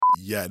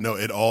Yeah, no,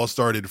 it all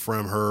started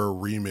from her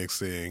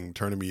remixing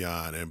Turning Me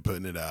On and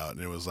putting it out.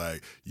 And it was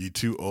like, you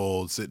too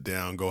old, sit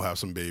down, go have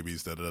some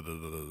babies, da da da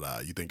da da da.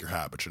 You think you're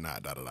hot, but you're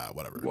not, da da da,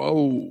 whatever.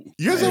 Whoa.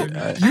 You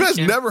guys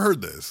never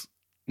heard this?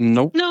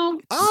 Nope. No.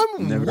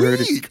 I'm Never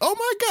heard it. weak. Oh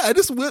my God. I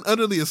just went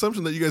under the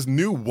assumption that you guys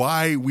knew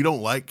why we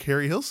don't like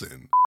Carrie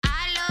Hilson.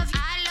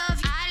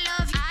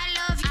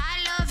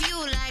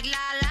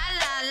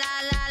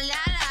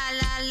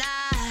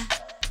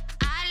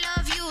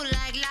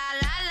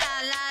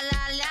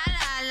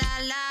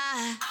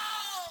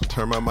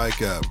 Turn my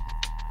mic up.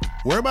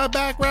 Where are my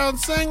background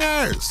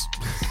singers?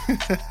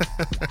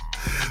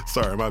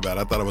 Sorry, my bad.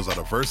 I thought I was on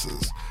a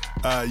verses.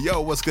 Yo,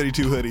 what's goody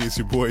two hoodie? It's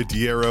your boy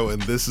Diero,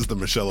 and this is the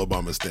Michelle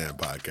Obama Stand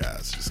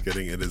podcast. Just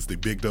kidding. It is the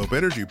Big Dope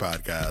Energy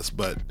podcast,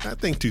 but I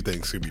think two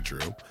things can be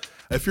true.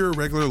 If you're a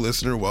regular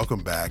listener,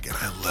 welcome back, and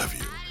I love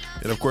you.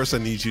 And of course, I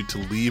need you to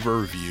leave a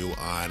review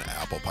on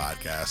Apple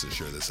Podcasts and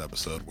share this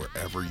episode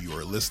wherever you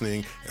are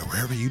listening and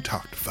wherever you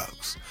talk to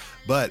folks.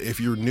 But if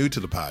you're new to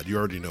the pod, you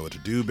already know what to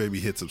do, baby.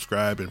 Hit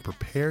subscribe and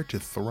prepare to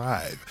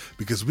thrive,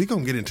 because we're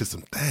going to get into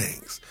some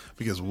things.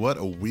 Because what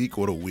a week,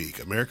 what a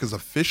week. America's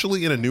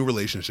officially in a new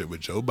relationship with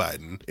Joe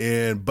Biden,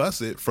 and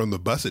Bus It from the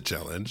Bus It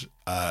Challenge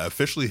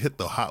officially hit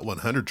the Hot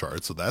 100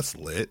 chart, so that's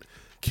lit.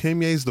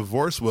 Kim Ye's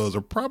divorce woes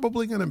are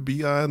probably going to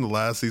be on the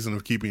last season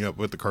of Keeping Up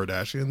with the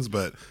Kardashians,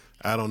 but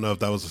I don't know if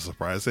that was a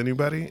surprise to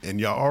anybody. And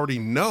y'all already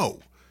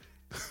know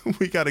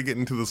we got to get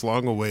into this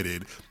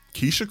long-awaited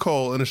Keisha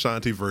Cole and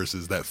Ashanti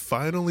verses that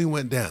finally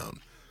went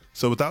down.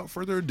 So without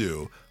further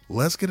ado,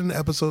 let's get into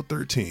episode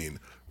 13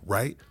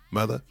 right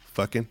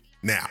motherfucking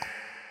now.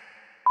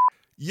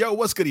 Yo,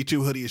 what's goody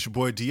two hoodie? It's your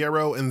boy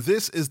Diero, and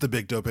this is the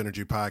Big Dope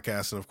Energy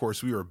podcast. And of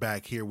course, we are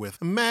back here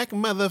with Mac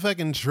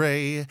motherfucking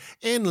Trey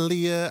and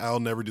Leah.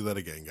 I'll never do that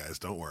again, guys.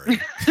 Don't worry.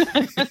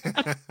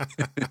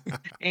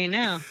 Hey,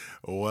 now.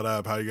 What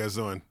up? How you guys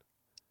doing?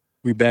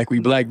 We back. We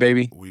black,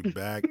 baby. We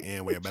back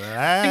and we I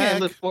back.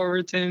 look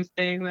forward to him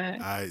saying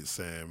that.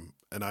 Same.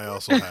 And I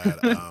also had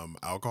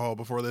alcohol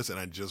before this, and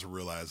I just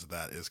realized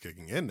that is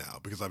kicking in now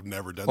because I've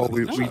never done that. Oh,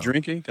 we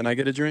drinking? Can I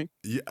get a drink?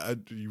 Yeah,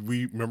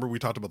 we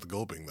talked about the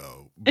gulping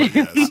though. But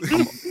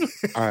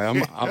yes. All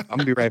right, I'm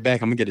gonna be right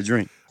back. I'm gonna get a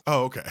drink.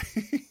 Oh, okay.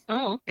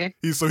 Oh, okay.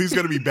 So he's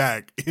gonna be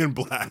back in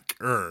black.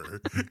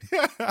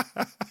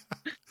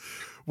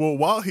 Well,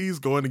 while he's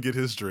going to get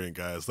his drink,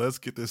 guys, let's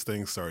get this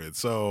thing started.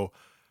 So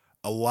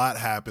a lot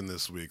happened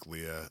this week,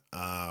 Leah.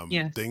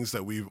 Yes. Things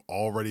that we've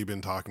already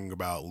been talking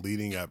about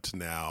leading up to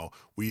now.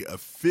 We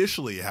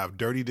officially have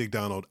Dirty Dick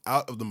Donald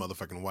out of the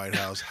motherfucking White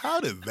House. How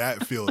did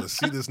that feel to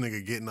see this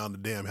nigga getting on the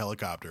damn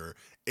helicopter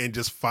and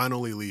just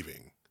finally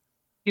leaving?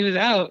 He was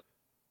out.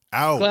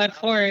 Out. Glad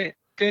for it.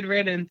 Good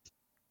riddance.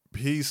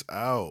 Peace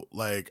out.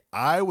 Like,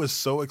 I was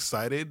so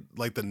excited,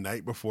 like, the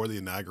night before the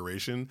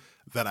inauguration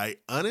that I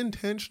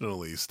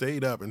unintentionally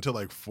stayed up until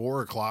like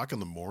 4 o'clock in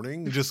the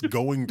morning, just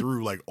going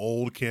through like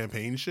old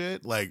campaign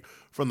shit, like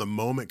from the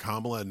moment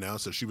Kamala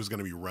announced that she was going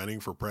to be running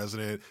for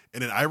president.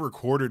 And then I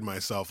recorded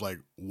myself like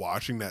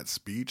watching that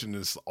speech and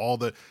just all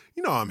the,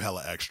 I'm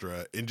hella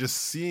extra, and just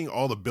seeing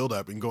all the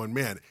buildup and going,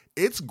 man,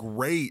 it's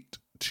great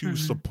to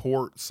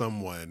support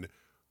someone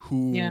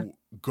who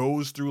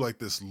goes through like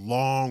this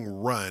long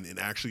run and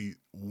actually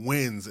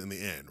wins in the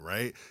end,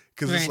 right?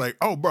 Because it's like,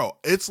 oh, bro,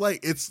 it's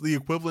the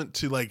equivalent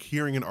to like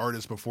hearing an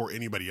artist before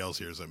anybody else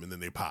hears them and then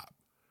they pop,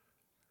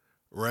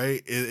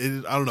 right?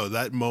 I don't know.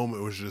 That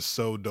moment was just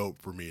so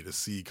dope for me to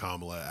see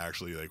Kamala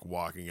actually like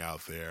walking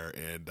out there.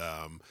 And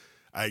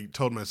I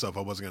told myself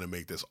I wasn't going to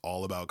make this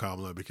all about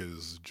Kamala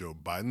because Joe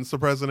Biden's the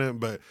president,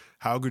 but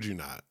how could you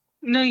not?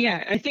 No,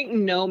 yeah. I think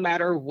no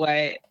matter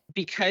what,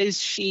 because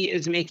she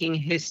is making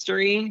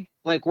history,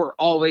 like we're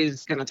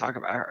always going to talk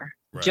about her.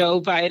 Right.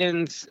 Joe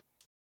Biden's,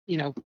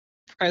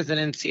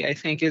 presidency, I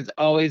think, is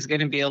always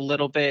going to be a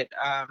little bit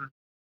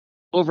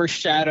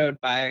overshadowed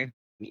by,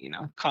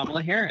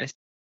 Kamala Harris,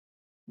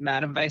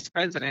 Madam Vice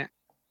President.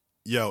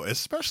 Yo,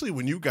 especially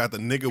when you got the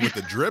nigga with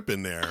the drip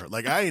in there.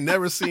 Like, I ain't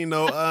never seen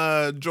no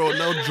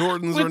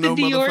Jordans or no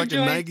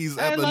motherfucking Nikes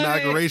at the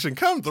inauguration.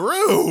 Come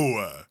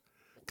through.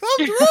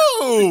 Come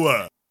through.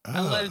 I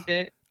loved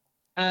it.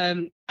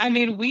 I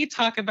mean, we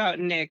talk about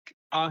Nick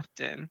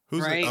often.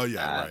 Who's right? Oh,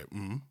 yeah, right.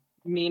 Mm-hmm.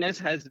 Mina's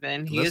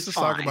husband. Let's just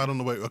talk about on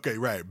the way. Okay,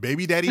 right.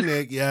 Baby daddy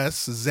Nick,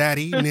 yes.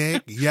 Zaddy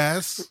Nick,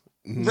 yes.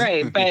 Mm-hmm.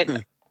 Right,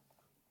 but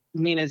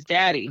Mina's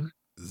daddy.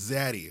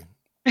 Zaddy.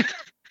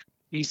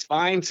 He's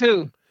fine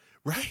too.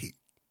 Right.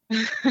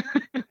 I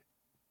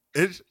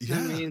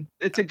mean,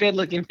 it's a good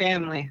looking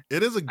family.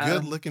 It is a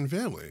good looking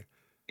family.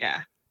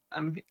 Yeah.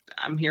 I'm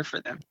here for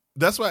them.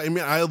 That's why,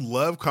 I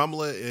love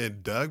Kamala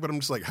and Doug, but I'm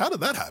just like, how did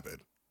that happen?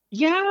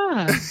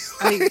 Yeah.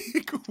 I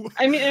Like,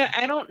 I mean,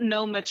 I don't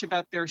know much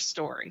about their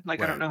story. Like,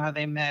 I don't right. know how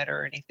they met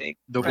or anything.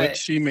 The way But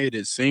she made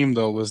it seem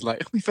though was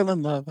like we fell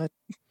in love.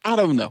 I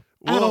don't know.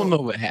 I don't Well, know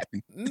what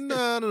happened.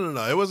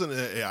 no. It wasn't.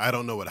 I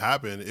don't know what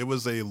happened. It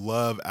was a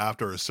love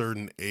after a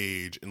certain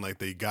age, and like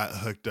they got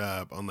hooked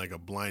up on like a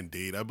blind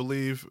date, I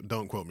believe.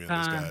 Don't quote me on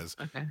this, guys.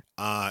 okay.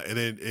 And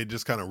it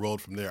just kind of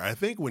rolled from there. I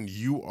think when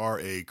you are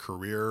a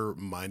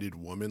career-minded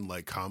woman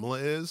like Kamala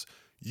is,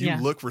 you Yeah.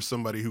 look for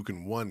somebody who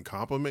can one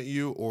compliment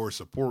you or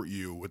support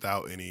you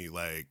without any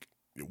like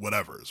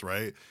whatevers,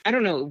 right? I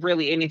don't know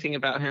really anything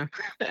about him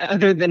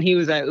other than he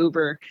was at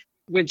Uber,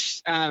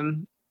 which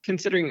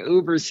considering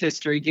Uber's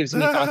history gives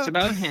me thoughts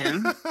about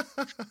him.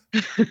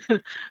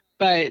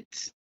 But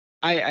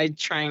I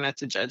trying not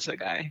to judge the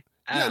guy.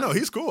 Yeah, no,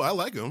 he's cool. I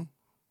like him.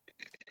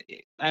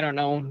 I don't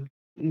know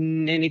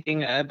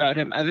anything about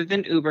him other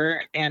than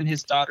Uber, and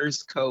his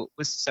daughter's coat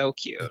was so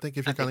cute I think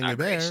if you're at the calling me a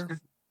bear. inauguration.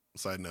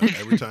 Side note,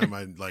 every time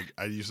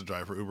I used to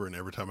drive for Uber, and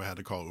every time I had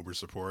to call Uber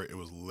support, it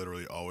was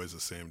literally always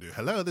the same dude.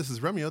 Hello, this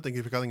is Romeo. Thank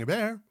you for calling a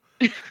bear.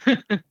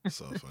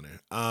 So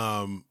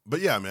funny. But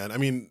yeah, man, I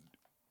mean,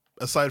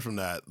 aside from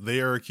that,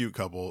 they are a cute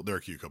couple. They're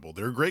a cute couple.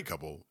 They're a great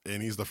couple.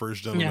 And he's the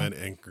first gentleman,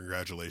 and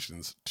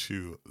congratulations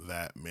to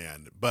that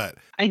man. But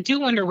I do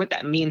wonder what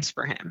that means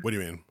for him. what do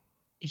you mean?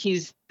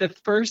 He's the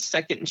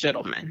second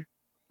gentleman,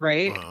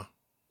 right? Uh-huh.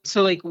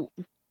 So like,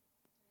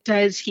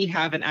 does he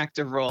have an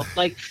active role?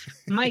 Like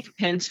Mike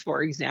Pence,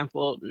 for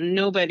example,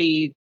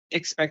 nobody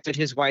expected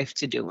his wife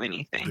to do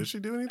anything. Did she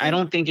do anything? I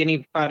don't think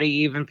anybody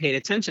even paid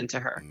attention to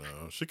her.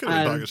 No, she could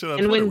have been talking shit on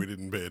and Twitter. when- We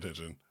didn't pay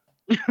attention.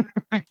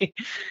 Right.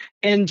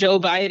 And Joe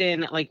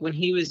Biden, like when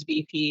he was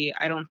VP,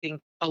 I don't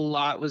think a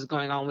lot was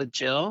going on with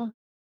Jill,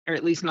 or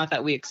at least not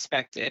that we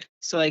expected.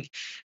 So like,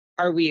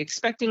 are we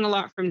expecting a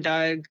lot from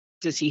Doug?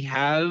 Does he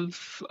have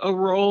a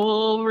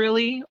role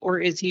really, or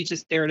is he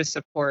just there to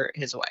support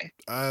his wife?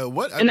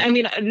 What? And I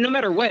mean, no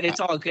matter what, it's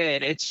all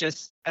good. It's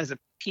just as a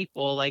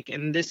people, like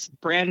in this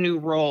brand new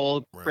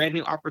role, Right. brand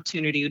new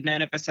opportunity,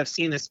 none of us have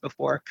seen this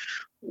before.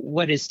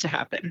 What is to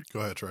happen? Go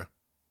ahead, Trey.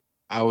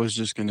 I was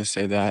just gonna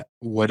say that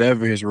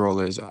whatever his role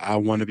is, I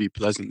want to be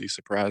pleasantly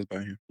surprised by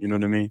him. You know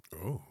what I mean?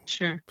 Oh.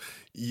 Sure.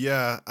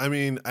 Yeah, I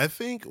mean, I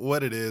think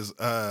what it is,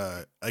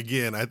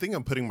 again, I think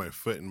I'm putting my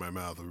foot in my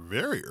mouth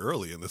very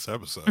early in this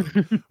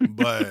episode.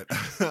 But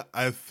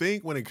I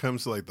think when it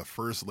comes to like the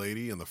first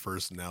lady and the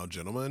first now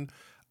gentleman,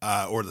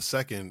 or the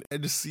second, I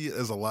just see it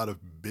as a lot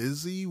of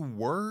busy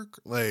work,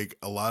 like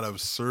a lot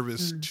of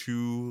service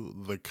to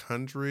the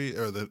country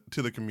or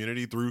to the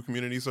community through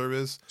community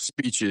service.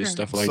 Speeches, Sure.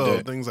 stuff like So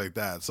that. things like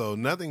that. So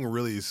nothing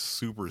really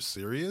super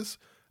serious.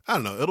 I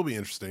don't know. It'll be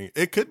interesting.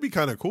 It could be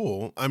kind of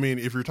cool. I mean,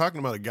 if you're talking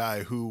about a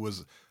guy who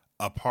was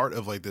a part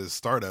of like this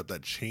startup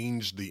that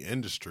changed the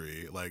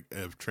industry, like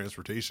of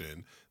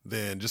transportation,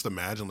 then just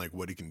imagine like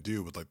what he can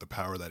do with like the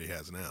power that he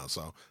has now.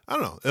 So I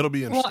don't know. It'll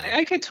be Well, interesting.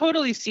 I could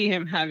totally see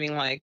him having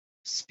like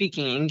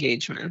speaking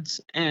engagements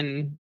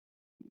and,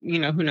 you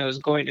know, who knows,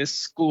 going to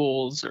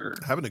schools or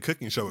Having a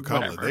cooking show with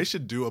Kamala, whatever. they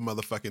should do a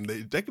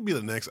motherfucking. They could be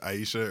the next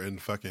Aisha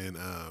and fucking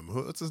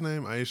what's his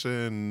name?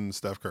 Aisha and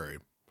Steph Curry.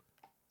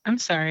 I'm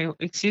sorry,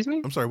 excuse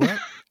me? I'm sorry, what?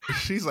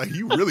 She's like,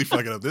 you really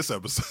fucking up this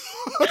episode.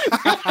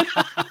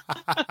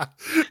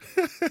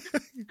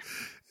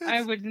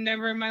 I would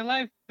never in my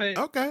life, but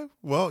Okay.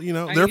 Well, you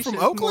know, they're from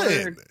Aisha's more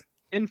Oakland.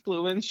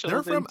 influential.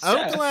 They're than from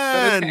Steph,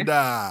 but okay. Oakland.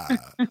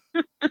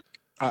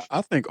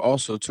 I think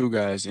also too,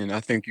 guys, and I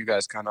think you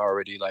guys kind of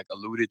already like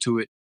alluded to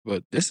it,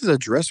 but this is a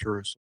dress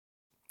rehearsal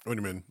What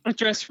do you mean? A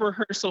dress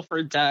rehearsal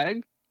for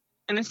Doug,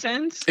 in a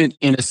sense. in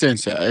a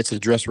sense. It's a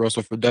dress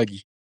rehearsal for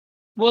Dougie.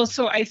 Well,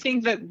 so I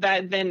think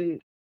that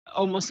then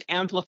almost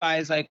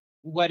amplifies like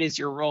what is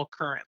your role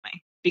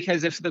currently?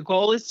 Because if the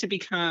goal is to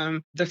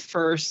become the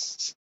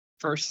first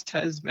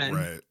husband,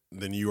 Right.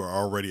 Then you are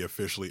already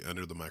officially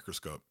under the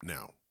microscope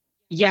now.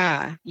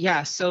 yeah.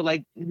 So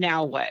like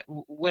now what?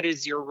 What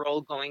is your role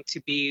going to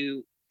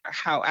be?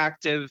 How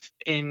active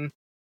in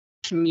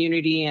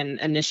community and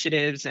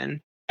initiatives?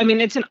 And I mean,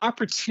 it's an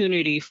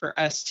opportunity for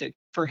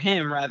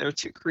him rather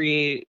to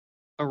create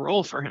a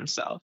role for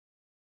himself.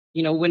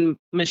 You know, when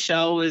when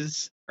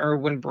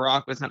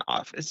Barack was in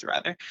office,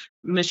 rather,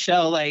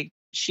 Michelle, like,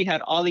 she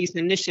had all these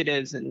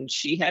initiatives and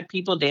she had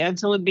people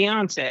dancing with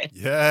Beyonce.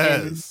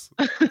 Yes.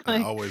 I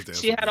Like, always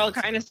dance. she with had all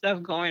Beyonce. kind of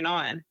stuff going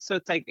on. So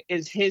it's like,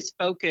 is his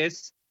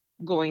focus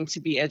going to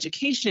be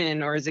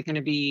education, or is it going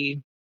to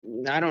be,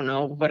 I don't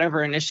know,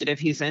 whatever initiative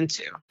he's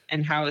into?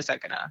 And how is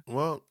that going to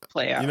Well,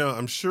 play out? you know,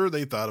 I'm sure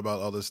they thought about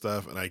all this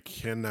stuff, and I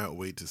cannot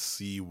wait to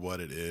see what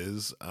it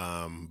is.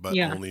 But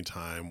Yeah. only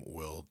time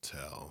will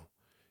tell.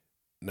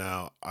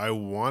 Now, I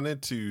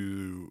wanted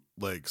to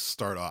like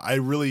start off.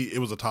 It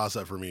was a toss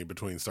up for me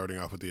between starting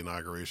off with the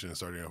inauguration and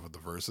starting off with the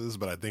verses.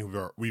 But I think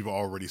we've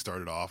already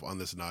started off on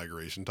this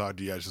inauguration talk.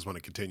 Do you guys just want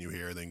to continue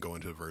here and then go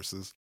into the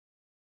verses?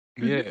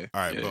 Yeah.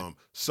 All right, yeah. boom.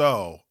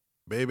 So,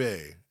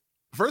 baby,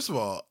 first of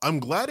all, I'm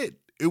glad it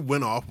it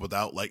went off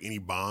without like any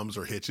bombs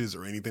or hitches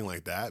or anything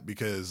like that,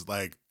 because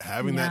like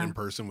having that in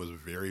person was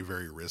very,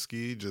 very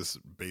risky just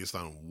based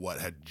on what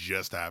had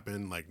just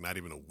happened, like not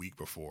even a week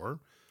before.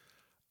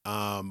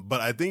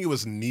 But I think it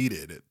was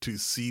needed to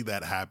see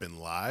that happen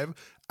live.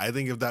 I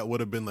think if that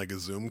would have been like a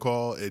Zoom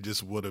call, it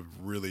just would have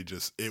really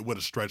it would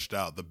have stretched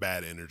out the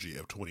bad energy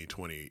of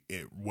 2020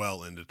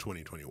 well into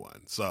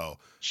 2021. So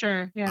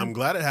Sure. Yeah. I'm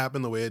glad it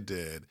happened the way it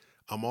did.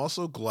 I'm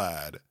also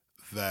glad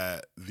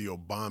that the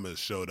Obamas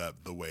showed up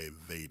the way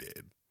they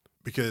did.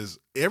 Because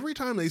every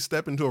time they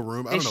step into a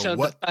room, I don't know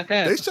what,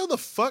 they show the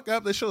fuck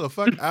up, they show the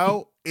fuck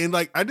out. And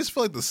like, I just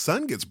feel like the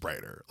sun gets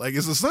brighter. Like,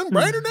 is the sun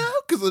brighter now?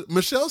 Because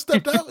Michelle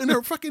stepped out and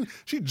her fucking,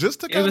 she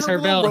just took out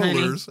her belt,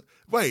 rollers. Honey.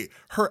 Wait,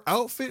 her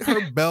outfit,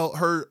 her belt,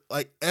 her,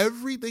 like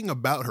everything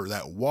about her,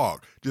 that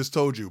walk just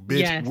told you,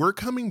 bitch, we're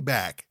coming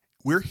back.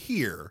 We're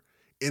here.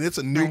 And it's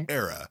a new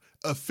era.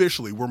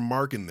 Officially, we're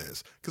marking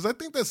this. Because I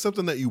think that's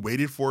something that you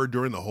waited for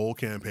during the whole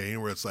campaign,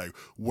 where it's like,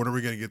 when are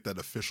we going to get that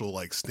official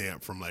like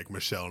stamp from like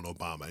Michelle and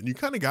Obama? And you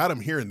kind of got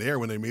them here and there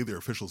when they made their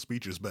official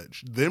speeches, but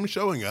them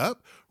showing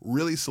up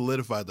really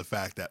solidified the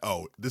fact that,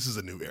 oh, this is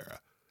a new era.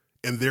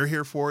 And they're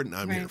here for it, and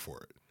I'm here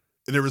for it.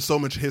 And there was so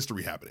much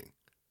history happening.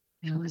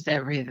 It was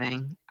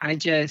everything.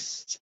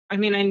 I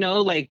mean, I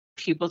know like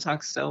people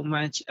talk so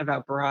much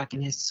about Barack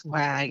and his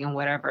swag and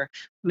whatever.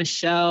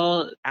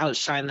 Michelle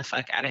outshined the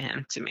fuck out of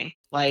him to me.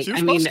 Like,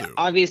 I mean,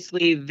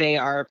 obviously they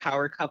are a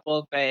power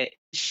couple, but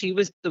she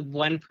was the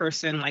one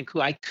person like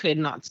who I could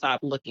not stop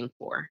looking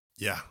for.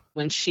 Yeah.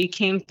 When she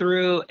came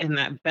through in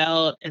that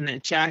belt and the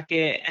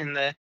jacket and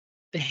the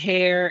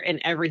hair and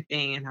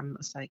everything. And I'm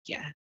just like,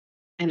 yeah.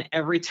 And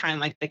every time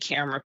like the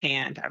camera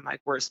panned, I'm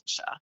like, where's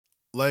Michelle?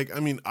 Like, I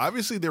mean,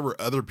 obviously there were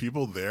other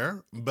people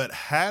there, but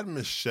had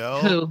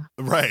Michelle,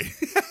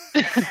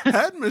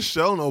 had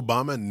Michelle and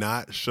Obama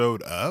not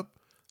showed up,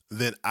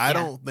 then I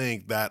don't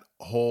think that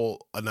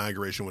whole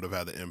inauguration would have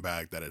had the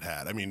impact that it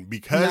had. I mean,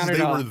 because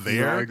they were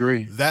there, I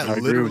agree. That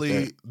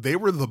literally, they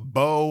were the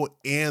bow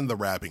and the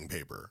wrapping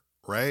paper,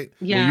 right?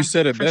 Yeah, well, you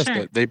said it best,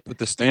 that they put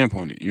the stamp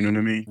on it. You know what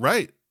I mean?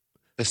 Right.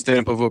 The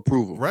stamp of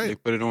approval. Right. They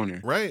put it on there.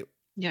 Right.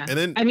 Yeah. And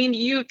then, I mean,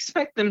 you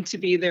expect them to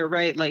be there,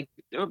 right? Like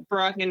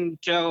Barack and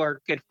Joe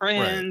are good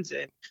friends,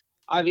 and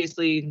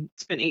obviously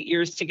spent 8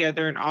 years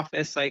together in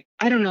office. Like,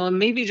 I don't know,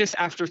 maybe just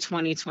after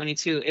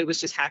 2022, it was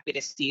just happy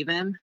to see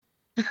them.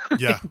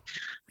 Yeah.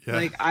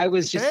 Like, I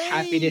was just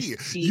happy to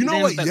see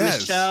them. What? But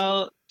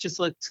Michelle just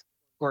looked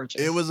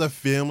gorgeous. It was a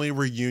family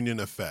reunion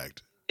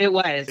effect. It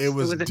was. It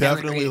was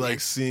definitely like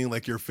seeing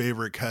like your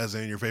favorite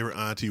cousin, your favorite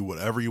auntie,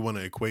 whatever you want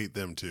to equate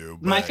them to.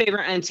 But my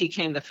favorite auntie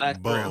came the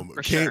fuck through,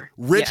 for sure.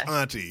 Rich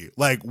auntie,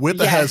 like with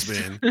the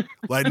husband.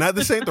 Like, not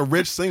this ain't the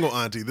rich single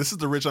auntie. This is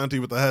the rich auntie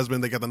with the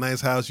husband. They got the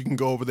nice house. You can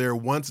go over there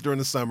once during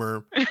the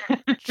summer.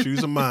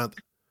 Choose a month.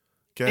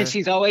 Okay. And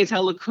she's always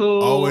hella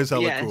cool. Always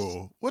hella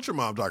cool. What's your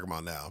mom talking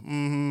about now?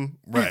 Mm-hmm.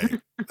 Right.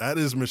 That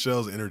is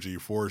Michelle's energy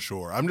for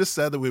sure. I'm just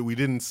sad that we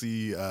didn't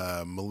see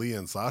Malia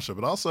and Sasha,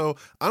 but also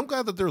I'm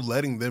glad that they're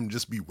letting them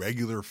just be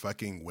regular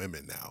fucking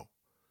women now.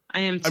 I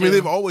am too. I mean,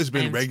 they've always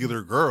been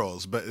regular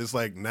girls, but it's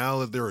like now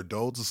that they're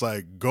adults, it's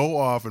like, go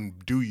off and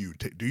do your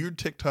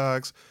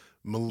TikToks.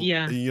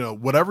 You know,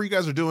 whatever you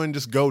guys are doing,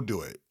 just go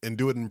do it and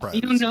do it in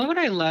private. You know what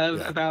I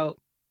love about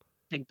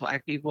like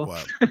Black people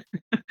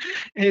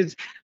is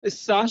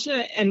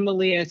Sasha and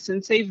Malia,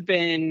 since they've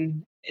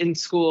been in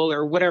school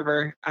or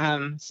whatever,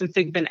 since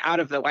they've been out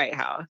of the White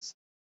House,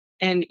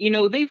 and you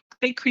know they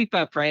creep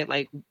up, right?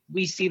 Like,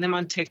 we see them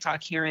on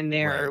TikTok here and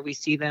there, or we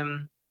see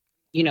them,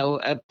 you know,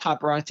 a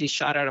paparazzi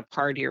shot at a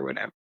party or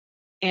whatever.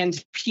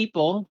 And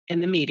people in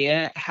the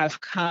media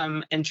have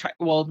come and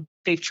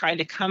they've tried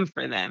to come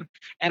for them.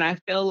 And I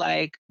feel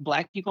like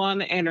Black people on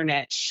the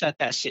internet shut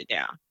that shit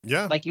down.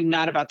 Yeah. Like, you're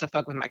not about to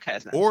fuck with my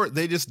cousin. Or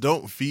they just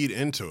don't feed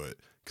into it.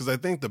 Because I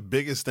think the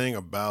biggest thing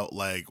about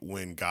like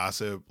when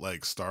gossip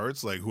like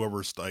starts, like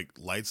whoever like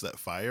lights that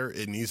fire,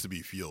 it needs to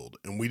be fueled.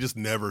 And we just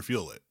never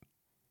fuel it.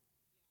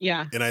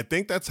 Yeah. And I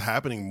think that's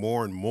happening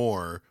more and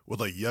more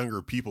with like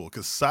younger people.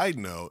 Because side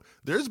note,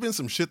 there's been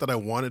some shit that I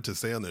wanted to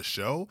say on the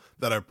show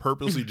that I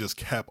purposely just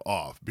kept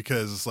off,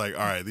 because it's like,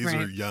 all right, these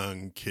are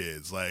young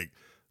kids. Like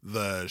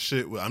the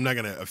shit, I'm not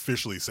going to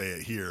officially say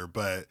it here,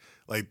 but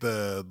like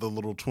the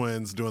little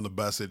twins doing the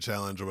busted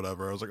challenge or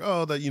whatever. I was like,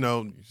 oh, that, you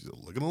know, she's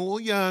looking a little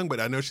young,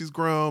 but I know she's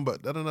grown,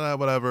 but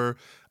whatever.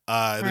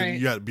 And then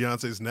you got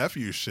Beyonce's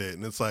nephew shit.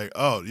 And it's like,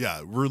 oh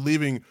yeah,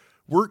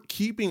 we're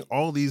keeping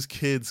all these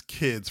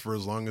kids for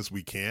as long as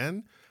we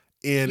can.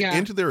 And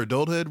into their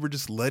adulthood, we're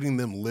just letting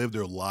them live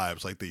their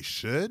lives like they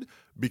should.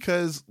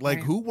 Because like,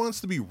 who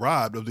wants to be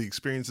robbed of the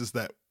experiences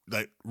that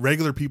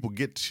regular people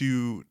get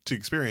to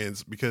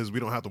experience, because we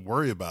don't have to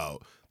worry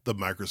about the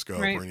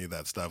microscope or any of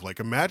that stuff. Like,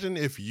 imagine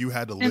if you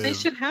had to live. And they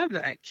should have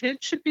that.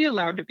 Kids should be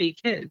allowed to be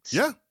kids.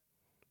 Yeah.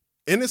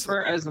 And it's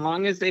for as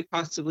long as they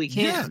possibly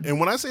can. Yeah. And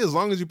when I say as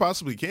long as you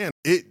possibly can,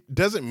 it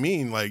doesn't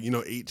mean like, you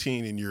know,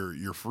 18 and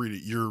you're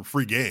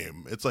free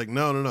game. It's like,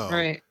 no.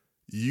 Right.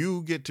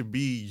 You get to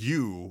be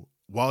you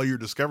while you're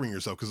discovering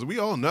yourself. Because we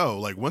all know,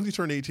 like, once you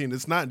turn 18,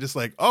 it's not just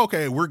like, oh,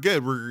 okay, we're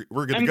good. We're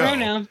good to go. grown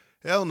now.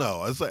 Hell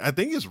no. It's like, I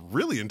think it's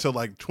really until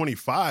like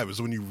 25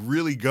 is when you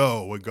really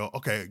go and go,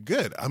 okay,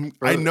 good.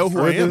 I know who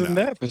I am Further than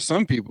now. that for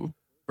some people.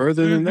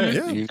 Further than that,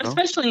 Yeah. you know?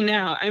 Especially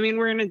now. I mean,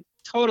 we're in a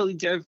totally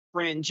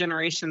different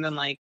generation than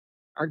like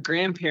our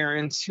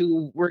grandparents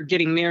who were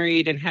getting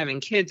married and having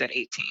kids at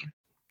 18.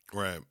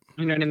 Right.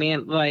 You know what I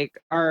mean? Like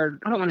I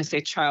don't want to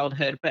say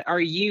childhood, but our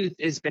youth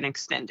has been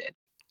extended.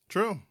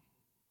 True.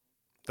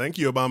 Thank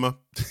you, Obama.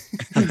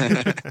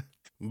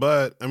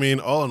 But I mean,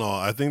 all in all,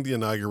 I think the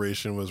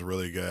inauguration was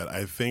really good.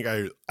 I think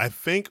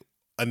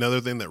another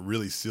thing that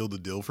really sealed the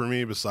deal for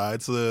me,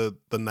 besides the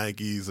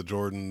Nikes, the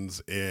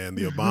Jordans, and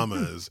the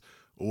Obamas,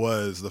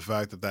 was the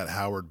fact that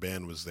Howard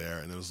band was there,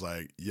 and it was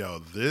like, yo,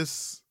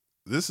 this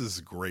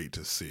is great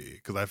to see,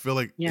 because I feel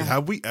like,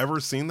 have we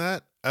ever seen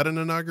that at an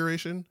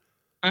inauguration?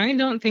 I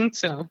don't think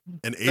so.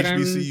 An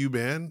HBCU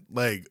band?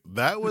 Like,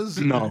 that was...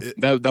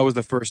 that was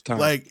the first time.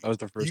 Like, that was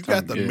the first you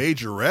time. got the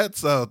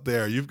majorettes out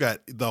there. You've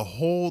got the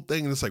whole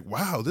thing. And it's like,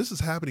 wow, this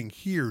is happening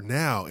here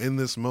now in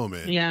this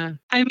moment. Yeah.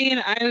 I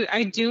mean,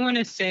 I do want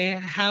to say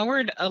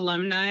Howard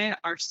alumni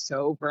are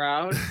so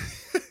proud.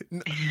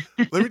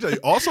 Let me tell you,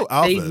 also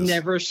alphas. They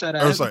never shut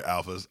up. Or sorry,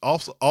 alphas.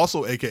 Also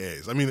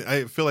AKAs. I mean,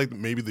 I feel like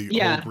maybe the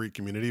whole Greek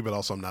community, but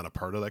also I'm not a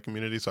part of that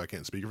community, so I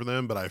can't speak for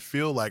them. But I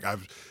feel like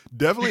I've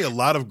definitely a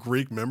lot of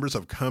Greek members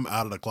have come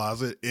out of the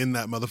closet in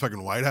that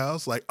motherfucking White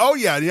House. Like, oh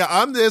yeah,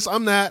 I'm this,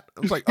 I'm that.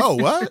 I was like, oh,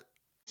 what?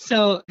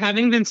 So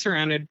having been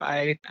surrounded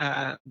by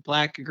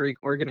Black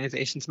Greek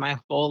organizations my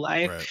whole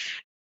life, Right.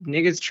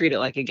 Niggas treat it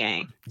like a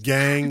gang.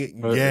 Gang.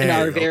 And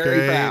are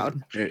very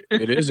proud.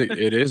 It is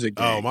a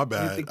gang. Oh, my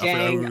bad. It's a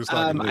gang.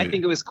 I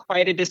think it was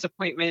quite a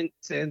disappointment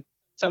to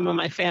some of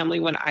my family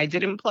when I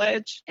didn't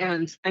pledge.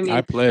 And I mean,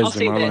 I pledged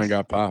and my line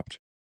got popped.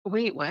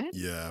 Wait, what?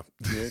 Yeah.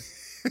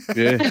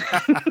 Yeah.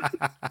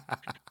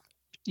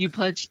 You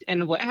pledged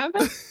and what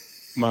happened?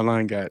 My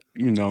line got,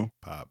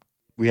 popped.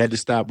 We had to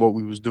stop what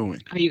we was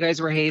doing. Oh, you guys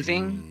were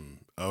hazing?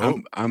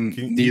 I'm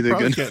you neither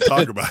probably can't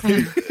talk about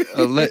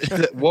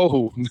it.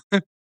 Whoa.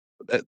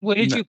 What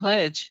did you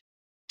pledge?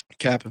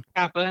 Kappa.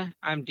 Kappa.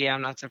 I'm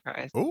not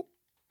surprised. Oh.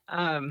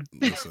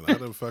 Listen, I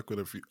don't fuck with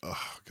a few.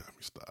 Oh, God,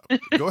 me stop.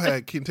 Go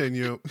ahead,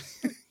 continue.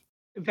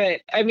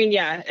 But I mean,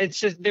 yeah, it's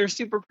just they're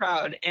super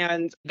proud,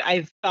 and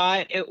I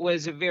thought it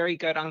was very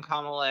good on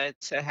Kamala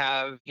to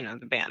have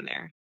the band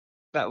there.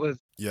 That was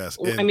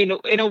I mean,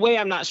 in a way,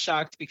 I'm not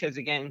shocked because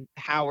again,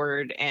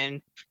 Howard,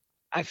 and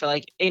I feel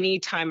like any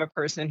time a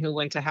person who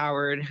went to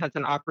Howard has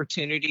an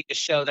opportunity to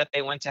show that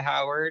they went to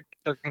Howard,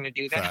 they're going to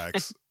do that.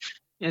 Facts.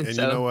 and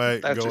so you know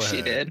what? That's Go what ahead,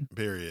 she did.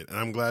 Period. And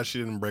I'm glad she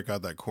didn't break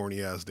out that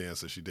corny ass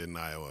dance that she did in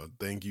Iowa.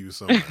 Thank you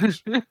so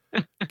much.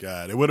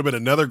 God, it would have been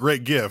another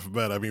great gift,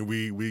 but I mean,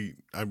 we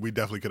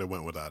definitely could have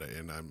went without it,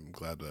 and I'm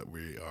glad that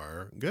we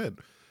are good.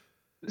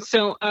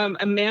 So,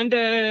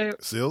 Amanda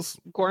Seals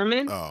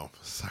Gorman. Oh,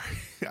 sorry.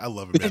 I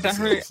love Amanda Is that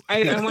Seals. her?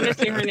 I want to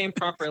say her name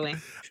properly.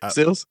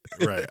 Seals?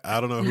 Right.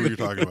 I don't know who you're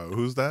talking about.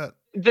 Who's that?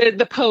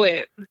 The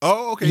poet.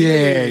 Oh,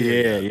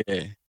 okay.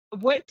 Yeah.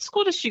 What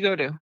school does she go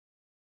to?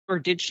 Or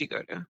did she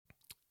go to?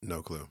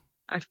 No clue.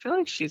 I feel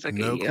like she's like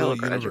no a Yale clue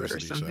graduate or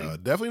university.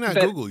 something. Definitely not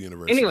But Google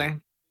University. Anyway.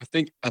 I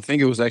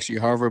think it was actually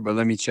Harvard, but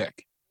let me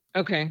check.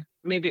 Okay.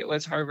 Maybe it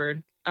was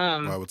Harvard.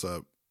 Why, what's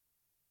up?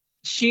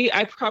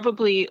 I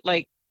probably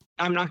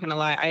I'm not gonna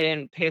lie, I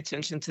didn't pay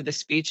attention to the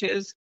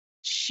speeches.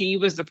 She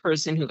was the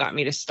person who got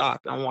me to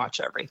stop and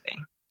watch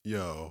everything.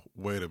 Yo,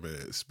 wait a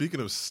minute. Speaking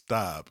of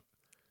stop,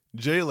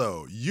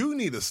 J-Lo, you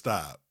need to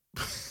stop.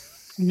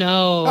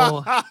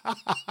 No.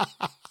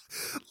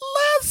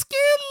 Let's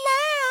get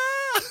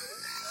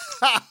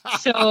loud.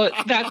 So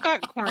that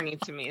got corny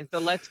to me. The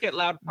let's get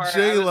loud part.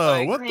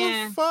 J-Lo, what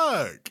the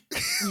fuck?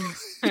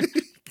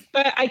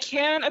 But I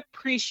can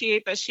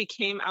appreciate that she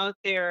came out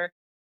there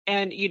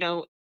and,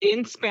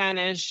 in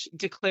Spanish,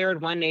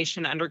 declared one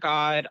nation under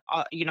God,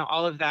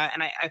 all of that.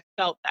 And I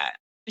felt that.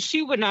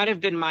 She would not have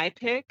been my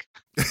pick.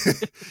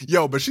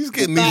 Yo, but she's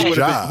getting these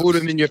jobs. Who would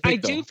have been your pick, I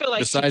do feel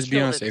like besides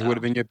Beyonce, who would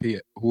have been your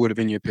pick? Who would have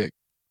been your pick?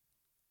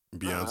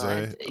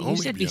 Beyonce. You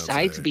said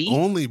besides B?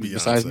 Only Beyonce.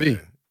 Besides B.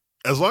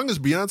 As long as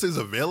Beyonce's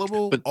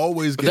available,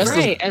 always get that's her.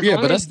 right. As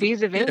long as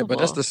B's available. Yeah, but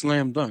that's the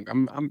slam dunk.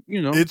 I'm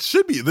It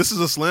should be. This is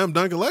a slam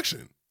dunk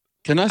election.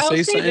 Can I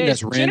say something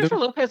that's random? Jennifer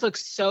Lopez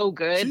looks so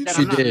good that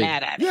she I'm not did.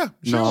 mad at it. Yeah.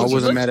 No, I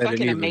wasn't mad at it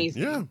either.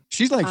 Amazing. Yeah.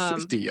 She's like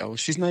 50, yo.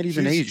 She's not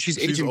even age. She's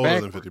aging older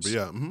backwards. than 50, but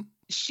yeah. Mm-hmm.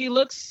 She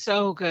looks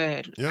so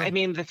good. Yeah. I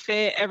mean, the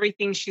fit,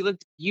 everything, she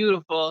looked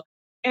beautiful.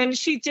 And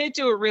she did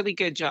do a really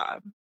good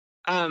job.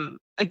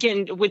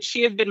 Again, would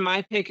she have been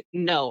my pick?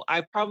 No.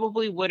 I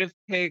probably would have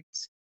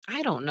picked,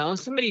 I don't know,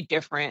 somebody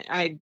different.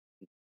 I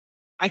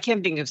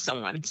can't think of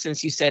someone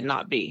since you said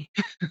not B.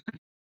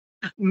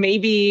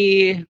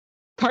 Maybe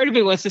part of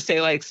me wants to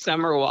say like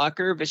Summer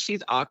Walker, but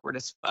she's awkward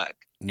as fuck.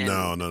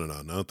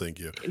 No, thank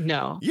you.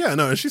 No. Yeah,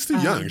 no, and she's too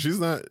young. She's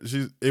not.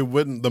 It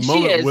wouldn't. The She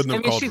moment is. wouldn't I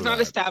have mean, called she's for not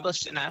that.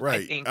 established enough.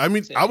 Right. I think. I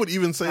mean, I would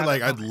even say have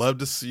like that I'd moment. love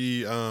to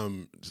see. I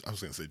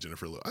was gonna say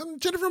Jennifer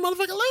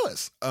motherfucking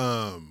Lewis.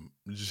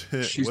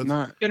 She's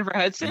not. Jennifer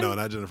Hudson. No,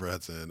 not Jennifer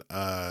Hudson.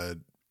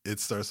 It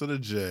starts with a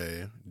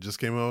J. Just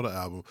came out with an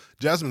album.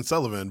 Jasmine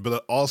Sullivan,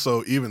 but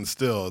also even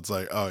still, it's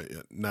like, oh,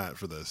 yeah, not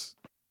for this.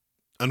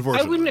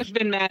 Unfortunately, I wouldn't have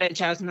been mad at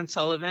Jasmine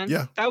Sullivan.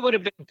 Yeah. That would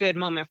have been a good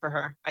moment for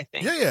her, I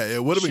think. Yeah,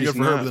 it would have been She's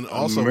good for her. But not then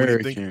also, when you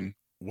think, American.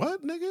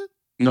 what, nigga?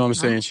 No, I'm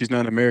saying she's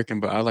not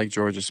American, but I like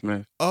Georgia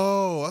Smith.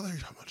 Oh, I thought you were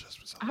talking about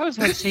Jasmine Sullivan. I was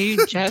about to say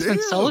Jasmine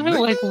Damn, Sullivan. nigga,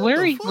 Like, where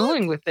the are you fuck?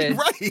 going with this?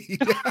 Right.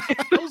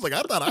 I was like,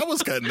 I thought I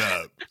was cutting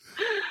up.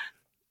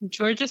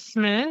 Georgia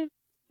Smith?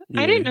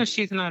 Yeah. I didn't know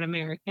she's not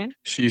American.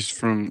 She's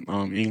from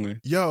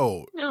England.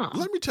 Yo, No.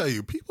 let me tell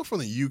you, people from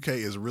the UK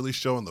is really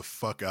showing the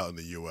fuck out in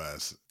the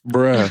US.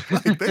 Bruh.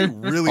 Like, they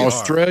really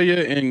Australia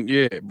and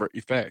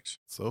facts.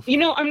 So You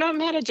know, I'm not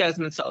mad at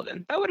Jasmine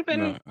Sullivan. That would have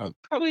been No,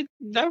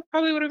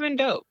 probably would have been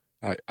dope.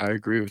 I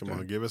agree with Come that.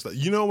 on, give us that.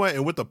 You know what?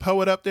 And with the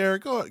poet up there,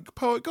 go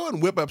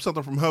and whip up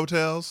something from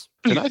Hotels.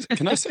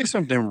 Can I say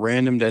something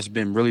random that's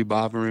been really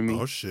bothering me?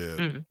 Oh shit!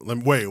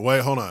 Mm.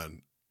 Wait, hold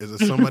on. Is it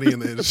somebody in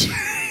the industry?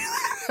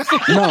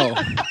 No.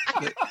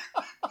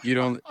 You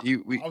don't.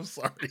 I'm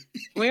sorry.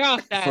 We're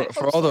off that.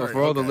 For all the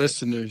Okay.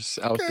 listeners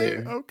out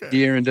there, Okay.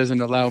 De'Aaron doesn't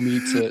allow me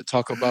to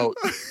talk about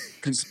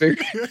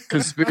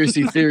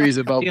conspiracy theories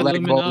about The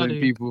blackballing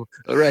Illuminati. people.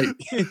 All right,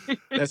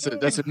 that's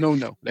a no.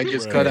 That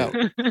gets cut out.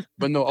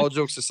 But no, all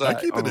jokes I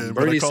aside, keep it in.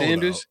 But I Bernie call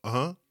Sanders, it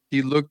out.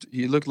 he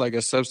looked like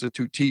a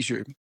substitute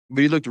T-shirt,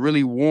 but he looked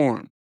really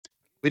warm.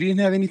 But he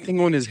didn't have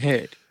anything on his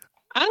head.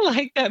 I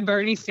like that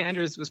Bernie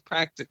Sanders was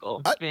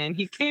practical, man.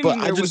 He came but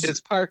in I there with just-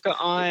 his parka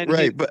on.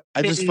 Right, but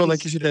I just felt like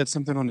he mittens. should have had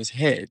something on his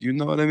head. You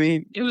know what I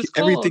mean? It was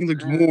Everything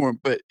cold, looked man. warm,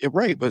 but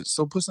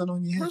so put something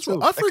on your head First of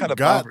too. all, I That kinda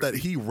forgot bothered that me.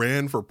 he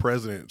ran for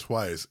president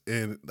twice,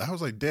 and I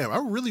was like, damn, I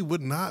really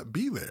would not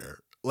be there.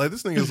 Like,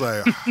 this thing is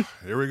like,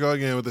 here we go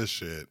again with this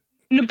shit.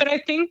 No, but I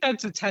think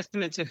that's a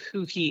testament to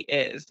who he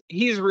is.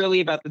 He's really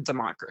about the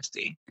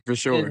democracy. For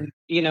sure. And,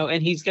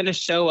 and he's going to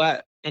show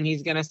up and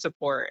he's going to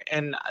support.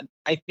 And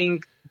I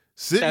think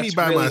Sit me that's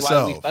by really why we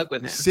myself. fuck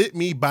with him. Sit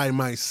me by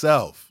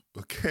myself.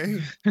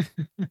 Okay.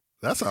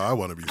 That's how I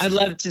want to be. I'd seen.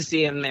 love to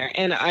see him there.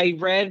 And I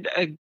read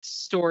a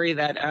story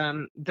that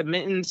the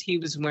mittens he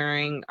was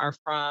wearing are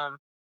from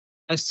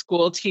a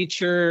school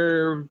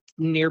teacher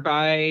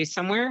nearby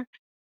somewhere,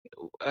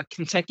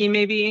 Kentucky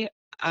maybe.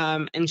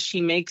 And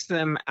she makes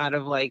them out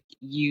of like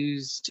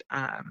used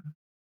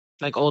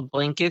like old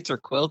blankets or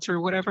quilts or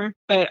whatever.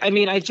 But I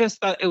mean, I just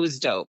thought it was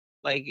dope.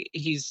 Like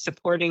he's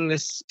supporting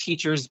this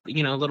teacher's,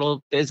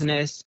 little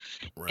business,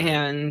 Right.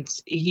 and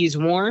he's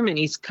warm and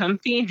he's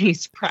comfy and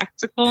he's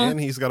practical. And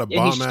he's got a he's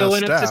bomb ass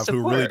showing up to staff who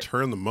really support.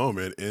 turned the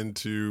moment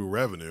into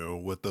revenue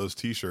with those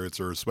T-shirts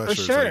or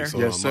sweatshirts sure. that you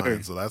sold Yes, online.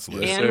 sir. So that's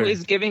lit. Yes, and sir.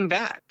 is giving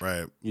back.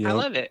 Right. I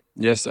love it.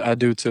 Yes, I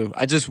do too.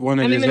 I just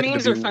wanted. I mean, his the head to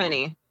memes be are warm.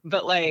 funny,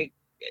 but like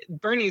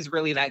Bernie's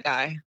really that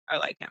guy. I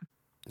like him.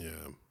 Yeah.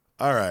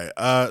 All right.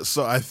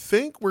 So I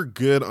think we're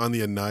good on the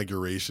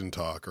inauguration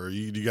talk. Do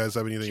you guys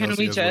have anything Can else?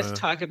 we you guys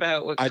just wanna... talk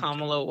about what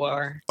Kamala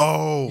wore?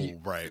 Oh,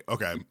 right.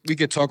 Okay. We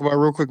could talk about it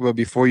real quick, but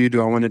before you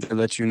do, I wanted to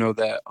let you know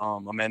that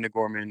Amanda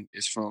Gorman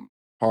is from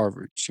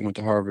Harvard. She went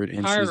to Harvard,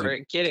 and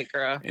Harvard, get it,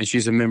 girl.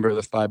 she's a member of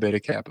the Phi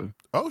Beta Kappa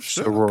Oh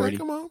shit. sorority Okay,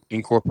 come on.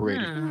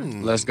 Incorporated.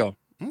 Hmm. Let's go.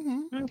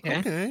 Mm-hmm. Okay.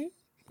 Okay.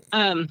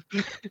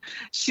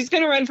 She's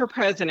going to run for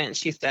president,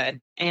 she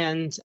said,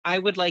 and I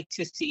would like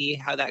to see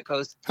how that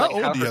goes. How like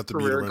old how do you her have to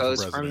be to career run for goes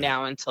president? from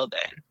now until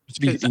then.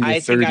 To be Because in your I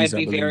think 30s, I'd I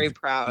be very believe.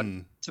 proud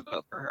Mm. to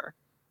vote for her.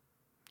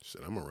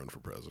 Shit, I'm gonna run for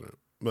president.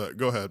 But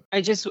go ahead.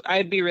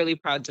 I'd be really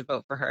proud to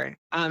vote for her.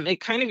 It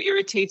kind of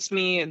irritates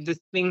me, the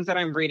things that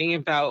I'm reading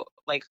about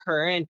like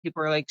her, and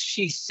people are like,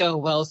 she's so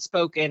well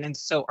spoken and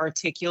so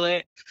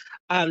articulate.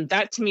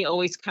 That to me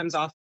always comes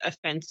off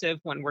offensive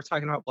when we're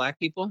talking about Black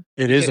people.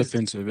 It is Because-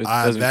 offensive. It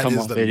doesn't That come is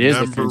off. the It is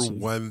number offensive.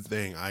 one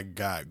thing I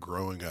got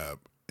growing up.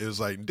 It was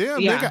like,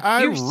 damn, Yeah, nigga,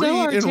 I you're so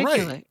read and write.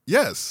 articulate.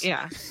 Yes.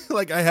 Yeah.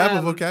 Like I have a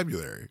Um,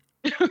 vocabulary.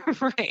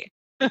 Right.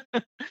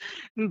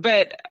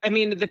 But I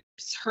mean,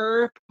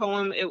 her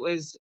poem, it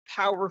was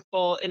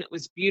powerful and it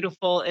was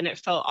beautiful and it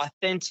felt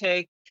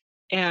authentic,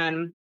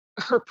 and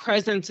her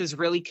presence is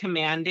really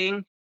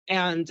commanding.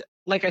 And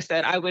like I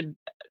said, I would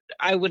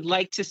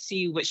like to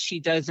see what she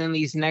does in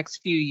these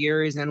next few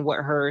years and what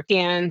her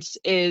stance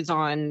is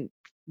on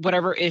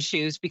whatever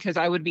issues, because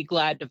I would be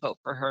glad to vote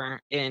for her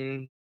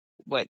in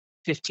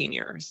 15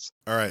 years.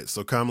 All right.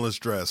 So Kamala's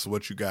dress,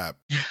 what you got?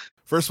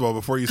 First of all,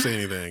 before you say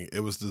anything,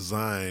 it was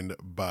designed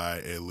by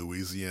a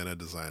Louisiana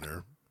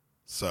designer.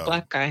 So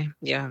Black guy.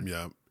 Yeah.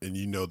 yeah. And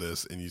you know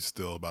this, and you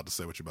still about to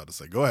say what you're about to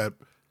say. Go ahead.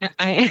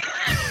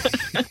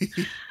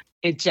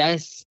 It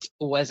just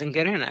wasn't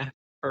good enough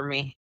for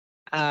me.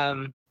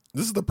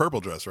 This is the purple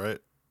dress, right?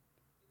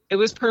 It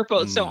was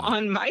purple. So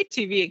on my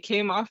TV, it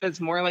came off as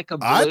more like a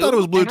blue. I thought it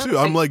was blue and too.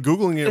 I'm like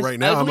Googling it this right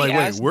now. I'm like, wait,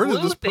 ugly-ass where did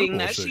blue this thing purple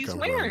that shit she's come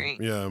wearing.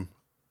 from? Yeah.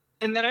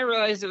 And then I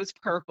realized it was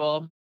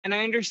purple. And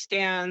I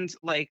understand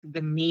like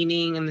the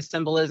meaning and the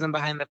symbolism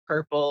behind the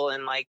purple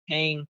and like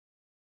paying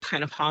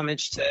kind of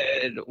homage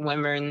to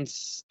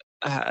women's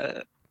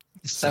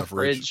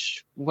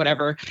suffrage,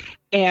 whatever.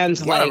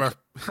 And like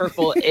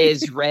purple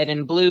is red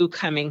and blue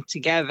coming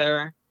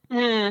together.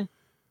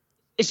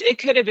 It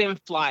could have been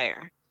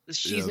flyer.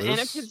 She's in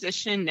a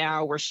position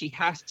now where she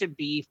has to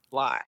be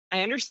fly.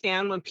 I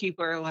understand when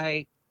people are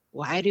like,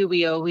 why do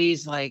we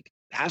always like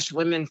bash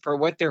women for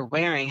what they're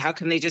wearing? How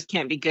come they just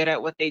can't be good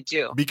at what they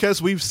do?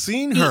 Because we've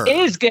seen her. She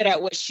is good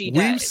at what she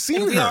does. We've seen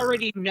and we her.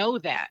 already know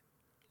that.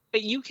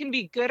 But you can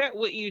be good at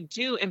what you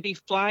do and be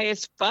fly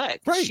as fuck.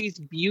 Right. She's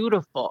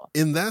beautiful.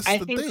 And that's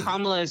the thing. I think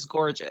Kamala is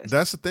gorgeous.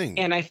 That's the thing.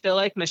 And I feel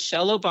like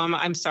Michelle Obama,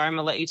 I'm sorry, I'm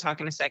going to let you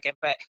talk in a second,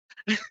 but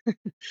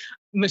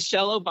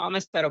Michelle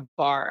Obama set a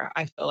bar,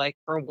 I feel like,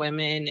 for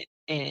women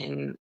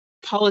in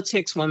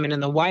politics, women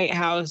in the White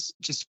House,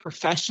 just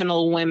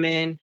professional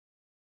women.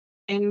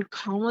 And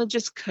Kamala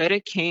just could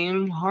have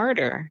came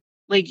harder.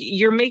 Like,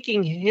 you're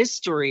making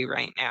history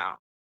right now.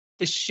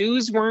 The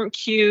shoes weren't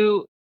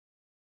cute.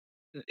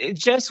 It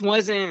just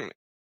wasn't.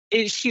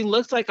 She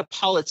looked like a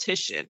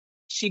politician.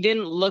 She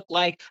didn't look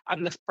like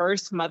I'm the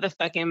first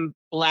motherfucking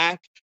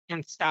Black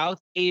and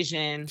South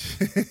Asian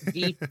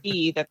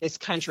VP that this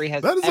country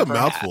has ever had. That is a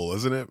mouthful,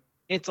 isn't it?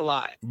 It's a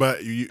lot.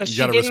 But you got to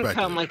respect it. She didn't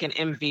come like an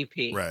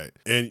MVP. Right.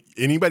 And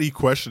anybody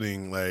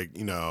questioning, like,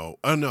 I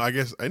don't know, I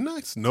guess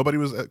nobody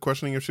was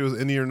questioning if she was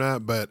Indian or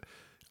not, but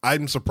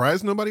I'm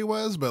surprised nobody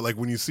was. But like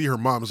when you see her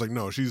mom, it's like,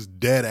 no, she's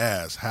dead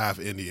ass half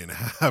Indian,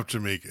 half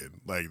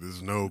Jamaican. Like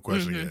there's no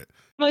questioning it.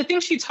 Well, I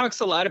think she talks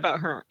a lot about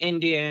her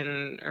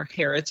Indian or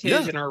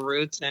heritage and her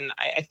roots, and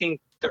I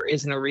think there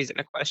is no reason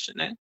to question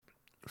it.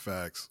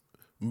 Facts.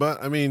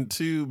 But I mean,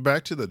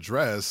 back to the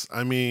dress,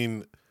 I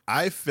mean,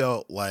 I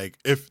felt like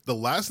if the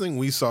last thing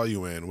we saw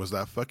you in was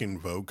that fucking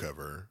Vogue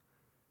cover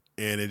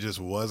and it just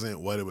wasn't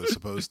what it was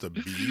supposed to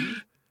be,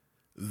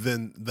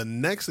 then the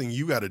next thing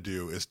you got to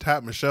do is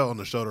tap Michelle on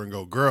the shoulder and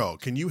go, girl,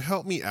 can you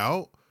help me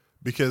out?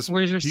 Because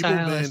where's your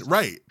stylist?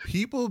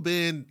 People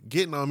been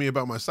getting on me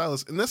about my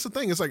stylist. And that's the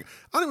thing. It's like,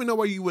 I don't even know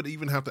why you would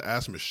even have to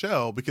ask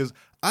Michelle, because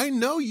I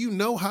know you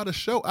know how to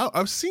show out.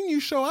 I've seen you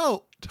show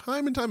out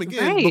time and time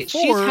again. Right.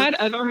 She's had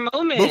other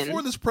moments.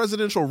 Before this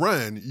presidential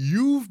run,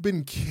 you've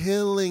been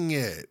killing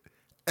it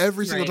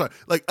every single time.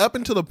 Like up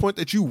until the point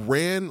that you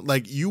ran,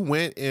 like you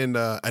went and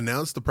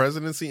announced the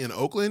presidency in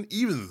Oakland,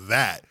 even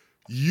that,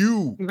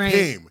 you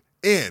came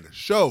in,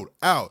 showed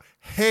out,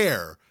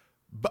 hair,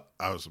 but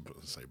I was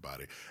supposed to say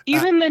body.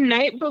 Even the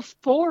night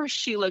before,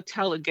 she looked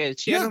hella good.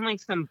 She had on like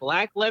some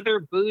black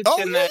leather boots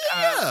and that.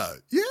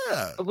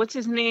 What's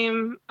his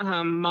name?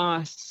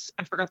 Moss.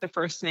 I forgot the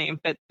first name,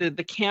 but the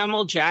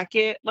camel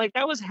jacket, like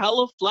that was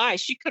hella fly.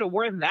 She could have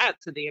worn that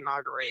to the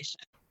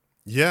inauguration.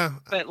 Yeah,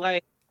 but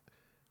like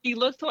she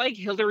looked like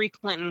Hillary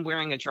Clinton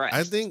wearing a dress.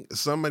 I think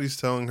somebody's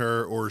telling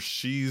her, or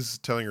she's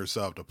telling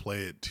herself, to play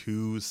it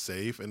too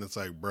safe, and it's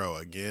like, bro,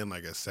 again,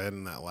 like I said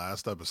in that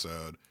last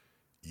episode,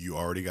 you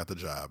already got the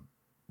job.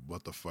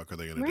 What the fuck are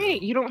they going to do?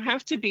 Right. You don't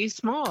have to be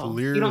small.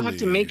 Clearly, you don't have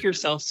to make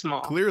yourself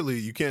small. Clearly,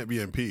 you can't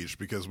be impeached,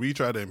 because we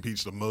tried to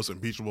impeach the most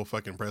impeachable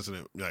fucking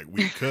president like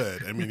we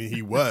could. I mean,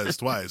 he was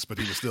twice, but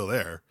he was still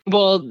there.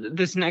 Well,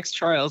 this next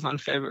trial is on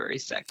February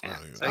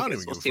 2nd. So I don't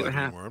even give a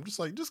fuck anymore. I'm just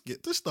like, just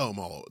throw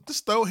him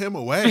just throw him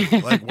away.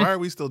 Like, why are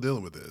we still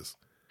dealing with this?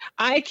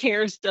 I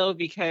care still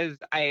because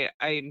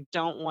I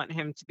don't want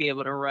him to be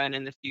able to run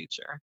in the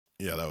future.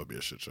 Yeah, that would be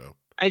a shit show.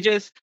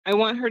 I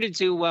want her to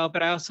do well,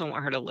 but I also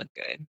want her to look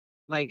good.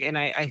 Like, and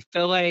I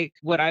feel like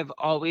what I've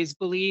always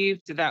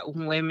believed, that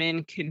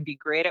women can be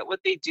great at what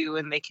they do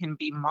and they can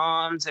be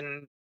moms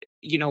and,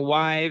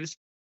 wives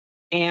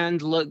and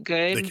look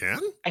good. They can?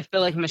 I feel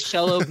like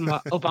Michelle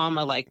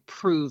Obama like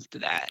proved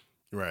that.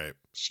 Right.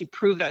 She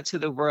proved that to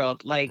the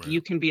world. Like,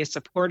 you can be a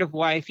supportive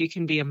wife, you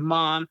can be a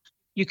mom,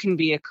 you can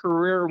be a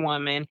career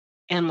woman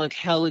and look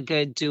hella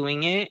good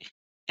doing it.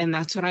 And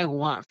that's what I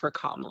want for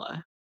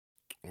Kamala.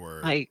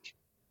 Word. Like,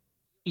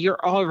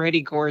 you're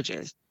already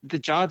gorgeous. The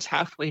job's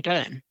halfway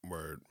done.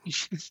 Word.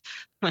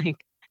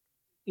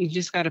 You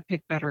just got to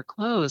pick better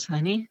clothes,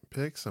 honey.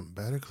 Pick some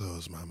better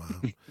clothes, mama.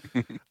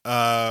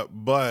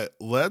 But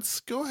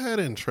let's go ahead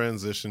and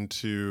transition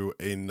to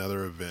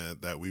another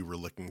event that we were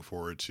looking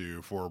forward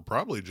to for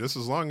probably just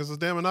as long as this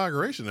damn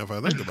inauguration, if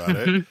I think about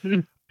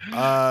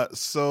it.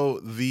 So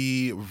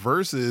the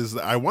verses,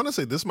 I want to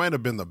say this might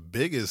have been the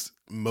biggest,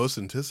 most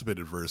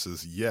anticipated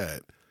verses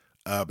yet,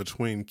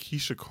 between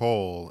Keisha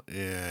Cole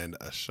and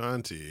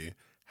Ashanti,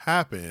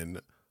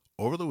 happened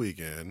over the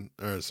weekend.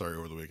 It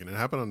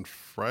happened on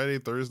Friday,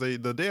 Thursday,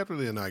 the day after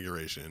the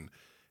inauguration.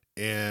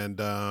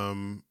 And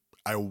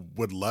I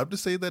would love to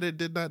say that it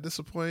did not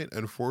disappoint.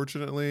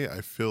 Unfortunately, I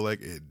feel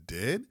like it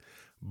did.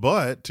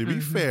 But to be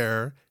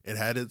fair, it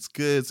had its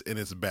goods and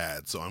its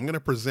bad. So I'm going to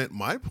present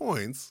my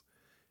points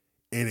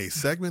in a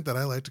segment that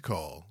I like to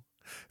call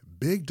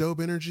Big Dope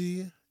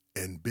Energy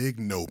and big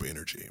nope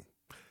energy.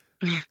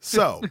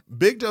 So,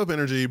 big dope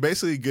energy,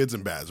 basically goods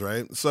and bads,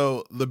 right?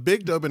 So, the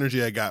big dope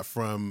energy I got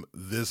from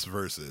this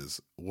verses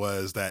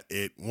was that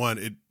it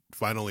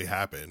finally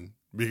happened,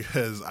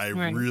 because I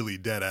Right. really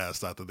dead ass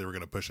thought that they were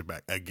going to push it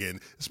back again,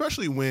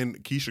 especially when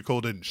Keisha Cole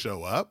didn't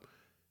show up.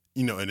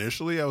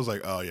 Initially I was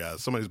like, oh yeah,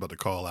 somebody's about to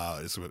call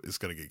out. It's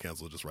going to get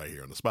canceled just right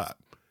here on the spot.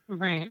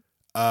 Right.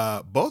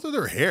 Both of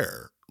their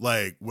hair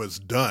was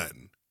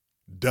done.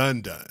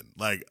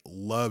 Like,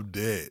 loved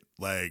it.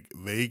 Like,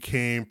 they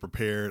came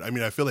prepared. I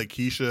mean, I feel like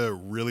Keisha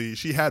really,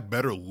 she had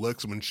better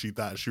looks when she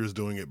thought she was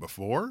doing it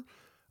before.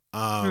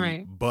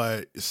 Right.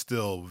 But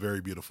still very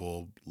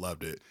beautiful.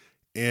 Loved it.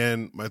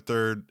 And my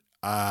third,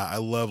 I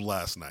love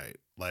Last Night.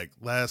 Like,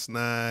 Last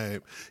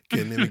Night,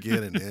 getting in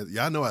again. And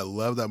y'all know I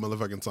love that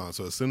motherfucking song.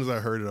 So as soon as I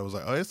heard it, I was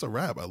like, oh, it's a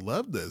wrap. I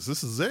love this.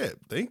 This is it.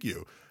 Thank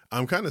you.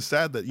 I'm kind of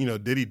sad that,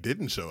 Diddy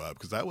didn't show up,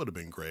 because that would have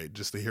been great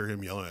just to hear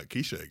him yelling at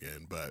Keisha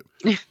again. But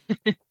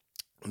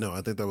no,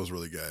 I think that was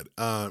really good.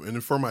 And then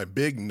for my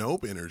big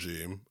nope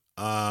energy,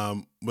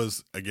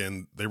 was,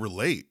 again, they were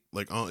late.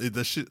 Like,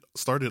 the shit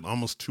started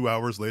almost 2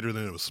 hours later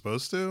than it was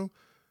supposed to,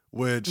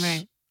 which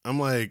Right. I'm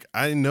like,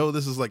 I know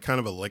this is like kind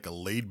of a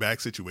laid back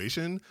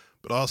situation,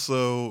 but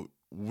also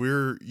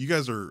you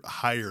guys are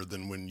higher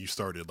than when you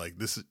started. Like,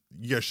 this,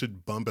 you guys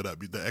should bump it up.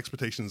 The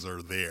expectations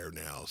are there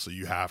now, so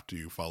you have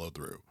to follow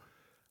through.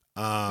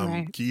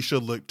 Right. Keisha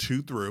looked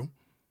too through.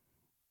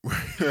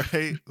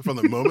 Right, from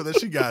the moment that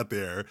she got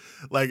there,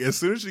 like, as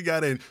soon as she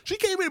got in, she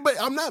came in. But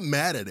I'm not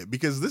mad at it,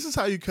 because this is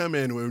how you come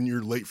in when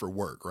you're late for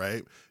work,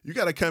 right? You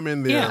got to come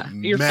in there, Yeah,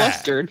 you're mad.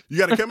 flustered. You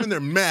got to come in there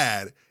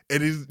mad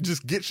and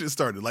just get shit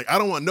started. Like, I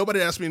don't want nobody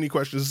to ask me any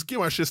questions. Just get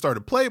my shit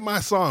started. Play my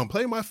song.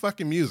 Play my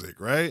fucking music,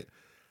 right?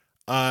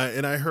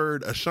 And I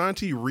heard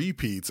Ashanti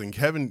repeats and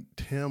Tevin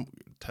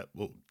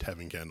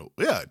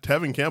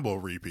Campbell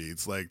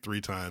repeats like 3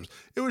 times.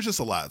 It was just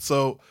a lot.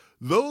 So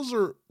those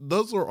are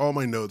all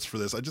my notes for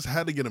this. I just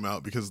had to get them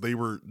out because they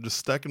were just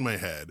stuck in my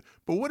head.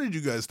 But what did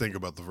you guys think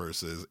about the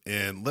verses?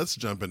 And let's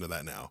jump into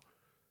that now.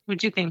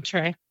 What'd you think,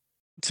 Trey?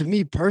 To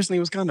me personally,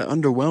 it was kind of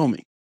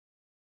underwhelming.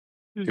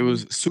 It Mhm.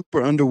 was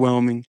super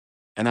underwhelming,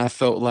 and I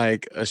felt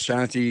like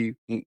Ashanti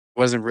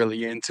wasn't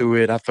really into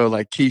it. I felt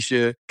like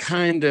Keisha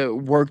kind of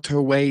worked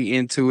her way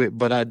into it,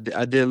 but I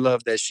did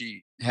love that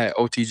she had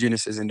OT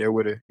Genesis in there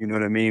with her. You know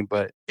what I mean?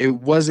 But it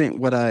wasn't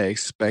what I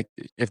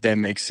expected, if that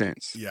makes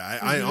sense. Yeah,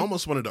 I Mhm.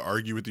 almost wanted to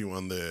argue with you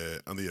on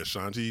the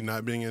Ashanti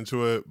not being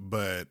into it,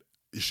 but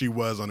she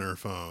was on her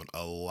phone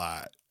a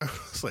lot.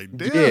 It's like,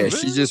 damn, Yeah, man,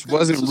 she just that's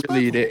wasn't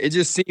really disrespectful. there. It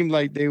just seemed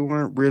like they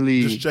weren't Just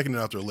really. checking it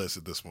off their list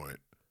at this point.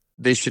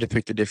 They should have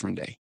picked a different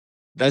day.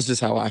 That's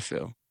just how I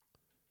feel.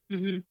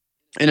 Mhm.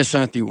 And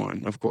Ashanti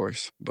won, of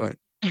course, but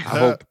I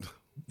hope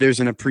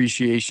there's an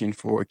appreciation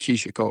for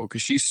Keisha Cole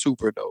because she's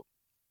super dope.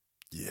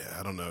 Yeah,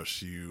 I don't know if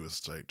she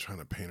was like trying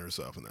to paint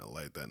herself in that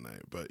light that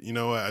night, but you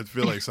know what? I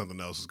feel like something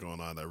else is going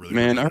on that really.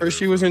 Man, I prevented heard her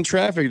she was from- in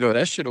traffic though.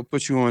 That shit'll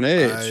put you on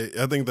edge.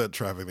 I think that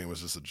traffic thing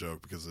was just a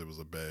joke because it was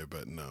a bae,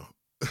 but no.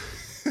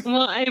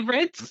 Well, I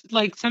read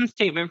like some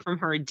statement from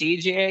her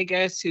DJ, I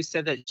guess, who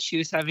said that she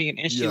was having an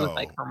issue with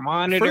like her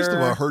monitor. First of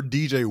all, her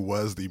DJ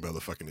was the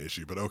motherfucking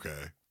issue, but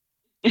okay.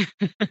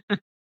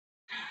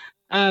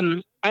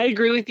 I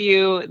agree with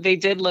you. They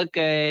did look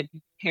good.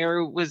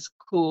 Hair was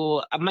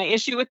cool. My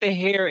issue with the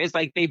hair is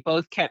like they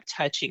both kept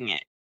touching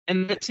it.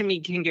 And that to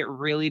me can get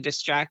really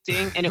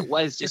distracting. And it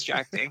was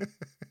distracting.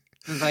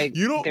 Like,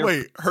 you don't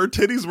wait, her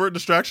titties weren't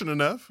distraction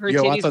enough? Her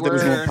Yo, I titties thought they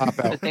was gonna were, pop out.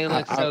 but they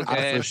look so I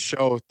for good.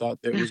 sure thought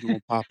they was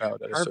gonna pop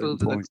out at a Her certain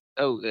boobs look point.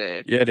 so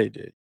good. Yeah, they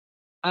did.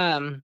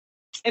 And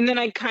then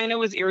I kind of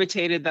was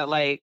irritated that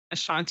like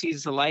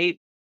Ashanti's light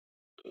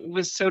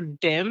was so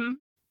dim.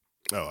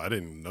 Oh, I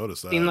didn't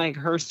notice that. Seemed like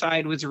her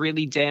side was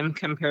really dim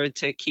compared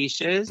to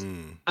Keisha's.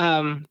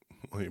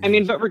 What do you I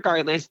mean, but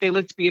regardless, they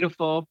looked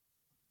beautiful.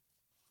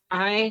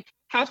 I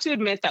have to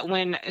admit that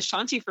when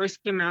Ashanti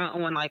first came out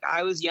and when like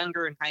I was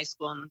younger in high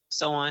school and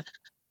so on,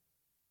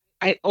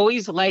 I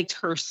always liked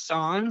her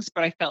songs,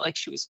 but I felt like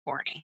she was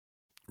corny.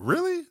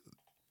 Really?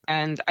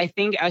 And I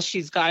think as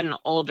she's gotten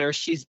older,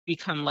 she's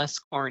become less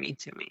corny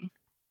to me.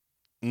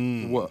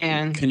 What?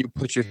 And Can you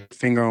put your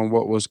finger on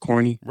what was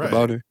corny Right.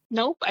 about her?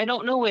 nope, I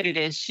don't know what it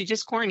is. She's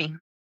just corny.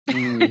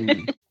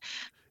 Mm.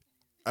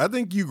 I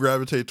think you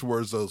gravitate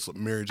towards those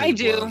Mary J. I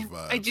do. Blige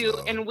vibes, I do.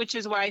 though. And which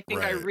is why I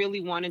think I Right.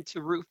 really wanted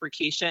to root for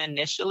Keisha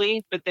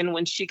initially. But then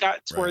when she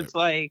got towards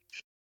like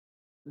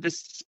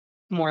this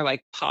more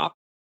like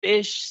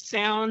pop-ish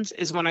sounds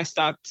is when I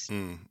stopped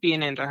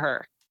being into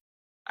her.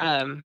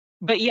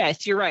 But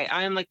yes, you're right.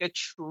 I am like a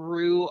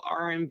true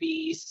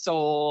R&B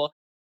soul.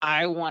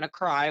 I want to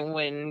cry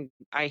when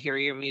I hear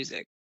your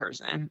music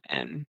person.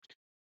 And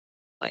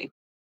like,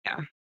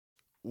 yeah.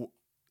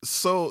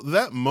 So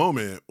that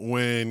moment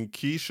when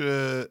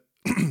Keisha,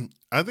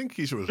 I think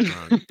Keisha was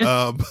drunk,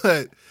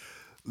 but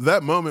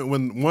that moment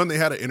when they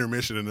had an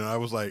intermission and I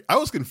was like, I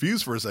was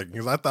confused for a second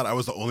because I thought I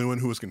was the only one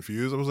who was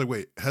confused. I was like,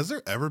 wait, has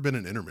there ever been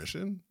an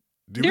intermission?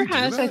 There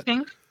has, I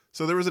think.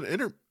 So there was an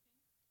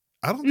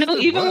I don't No, think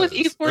there even with was.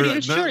 E40 Or and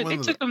not Short, one they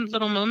of took a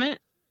little moment.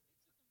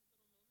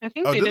 I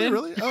think Oh, they did they did.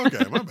 really? Oh,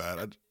 okay, my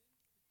bad.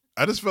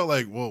 I just felt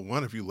like, well,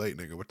 one, if you late,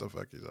 nigga, what the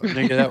fuck is up?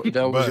 Nigga,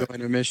 that was your But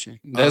intermission.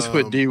 That's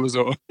what D was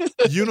on.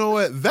 you know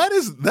what? That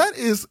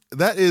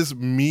is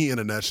me in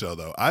a nutshell,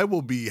 though. I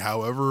will be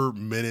however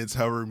minutes,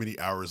 however many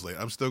hours late.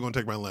 I'm still going to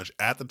take my lunch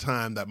at the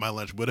time that my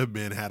lunch would have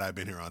been had I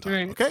been here on time.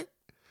 Right. Okay.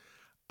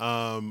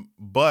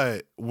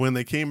 But when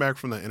they came back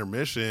from the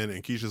intermission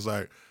and Keisha's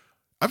like,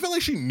 I feel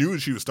like she knew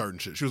she was starting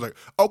shit. She was like,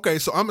 okay,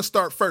 so I'm gonna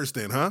start first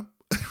then, huh?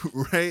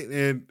 Right?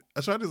 And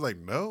Ashanti's like,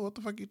 no, what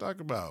the fuck you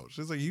talking about?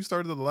 She's like, you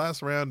started the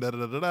last round, da da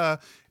da da da.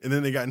 And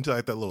then they got into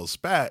like that little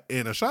spat,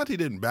 and Ashanti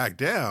didn't back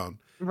down.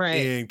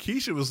 Right. And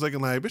Keisha was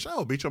looking like, bitch,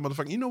 I'll beat your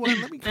motherfucker. You know what?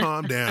 Let me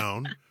calm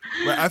down.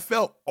 Right? I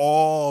felt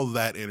all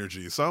that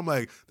energy. So I'm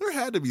like, there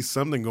had to be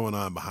something going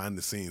on behind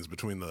the scenes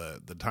between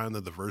the time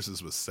that the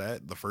verses was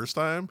set the first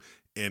time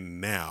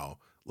and now.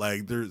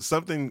 Like there's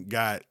something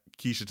got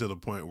Keisha to the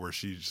point where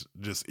she's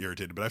just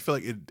irritated. But I feel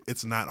like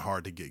it's not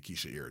hard to get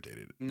Keisha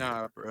irritated.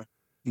 Nah, bro.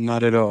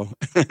 Not at all.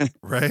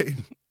 Right?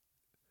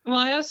 Well,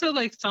 I also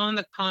like saw in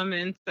the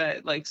comments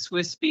that like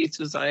Swiss Beats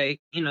was like,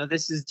 you know,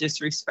 this is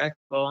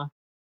disrespectful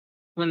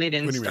when they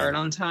didn't start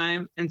on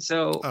time. And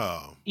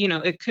so, you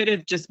know, it could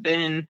have just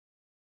been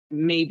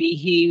maybe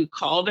he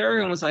called her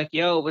and was like,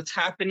 yo, what's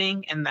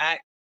happening? And that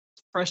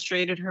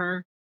frustrated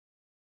her.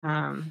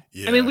 I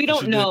mean, we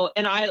don't know.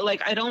 And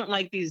I don't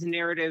like these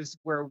narratives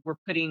where we're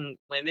putting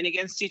women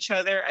against each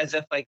other as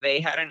if like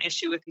they had an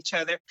issue with each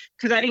other.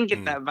 Cause I didn't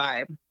get that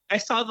vibe. I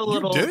saw the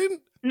little,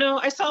 no,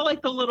 I saw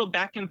like the little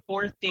back and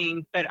forth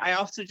thing, but I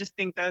also just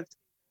think that's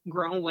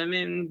grown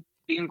women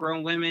being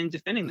grown women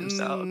defending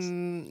themselves.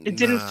 It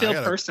didn't feel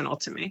personal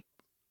to me.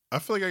 I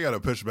feel like I got to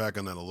push back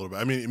on that a little bit.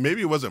 I mean,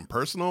 maybe it wasn't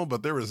personal,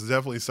 but there was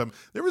definitely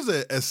there was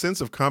a sense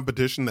of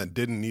competition that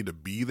didn't need to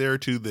be there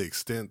to the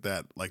extent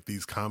that like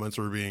these comments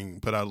were being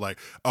put out like,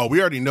 oh,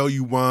 we already know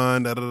you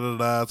won, da da da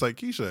da. It's like,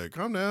 Keisha,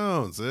 calm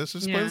down, sis,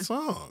 just play the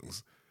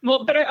songs.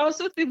 Well, but I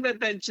also think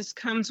that just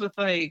comes with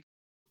like,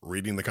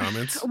 reading the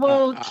comments.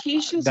 Well,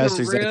 Keisha's that's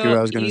a exactly real what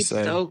I was gonna East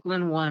say.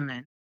 Oakland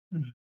woman.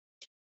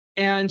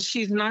 And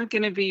she's not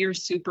going to be your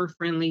super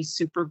friendly,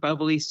 super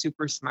bubbly,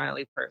 super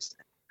smiley person.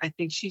 I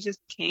think she just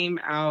came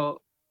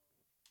out.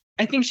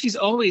 I think she's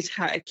always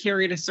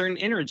carried a certain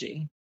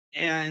energy.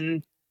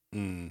 And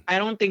I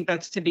don't think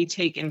that's to be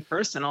taken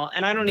personal.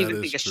 And I don't even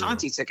think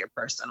Ashanti took it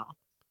personal.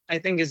 I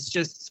think it's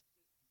just,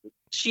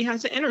 she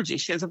has an energy.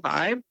 She has a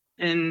vibe.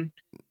 And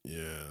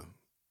yeah.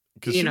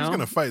 Because she was going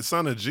to fight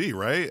Sana G,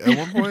 right? At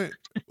one point.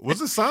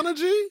 Was it Sana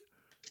G?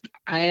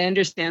 I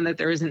understand that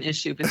there is an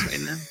issue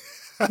between them.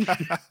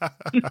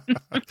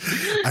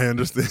 I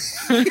understand.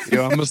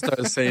 Yo, I'm gonna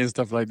start saying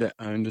stuff like that.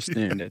 I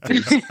understand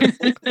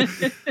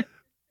that.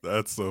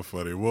 That's so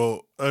funny.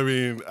 Well, I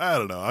mean, I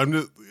don't know.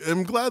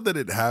 I'm glad that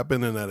it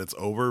happened and that it's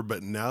over.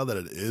 But now that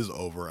it is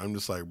over, I'm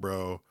just like,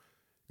 bro,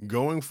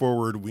 going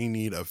forward, we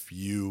need a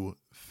few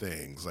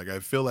things. Like, I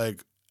feel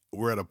like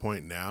we're at a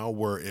point now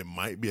where it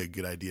might be a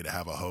good idea to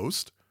have a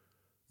host.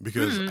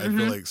 Because I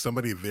feel like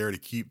somebody there to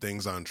keep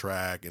things on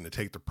track and to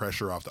take the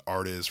pressure off the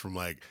artists from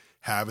like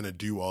having to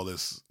do all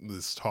this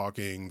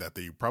talking that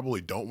they probably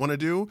don't want to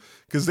do.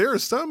 Because there are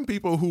some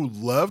people who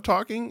love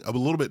talking a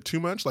little bit too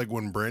much, like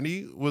when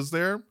Brandy was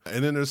there.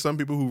 And then there's some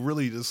people who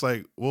really just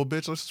like, well,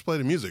 bitch, let's just play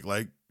the music,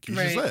 like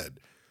Keisha said.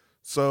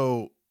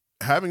 So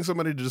having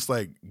somebody to just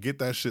like get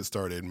that shit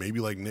started, maybe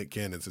like Nick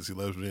Cannon, since he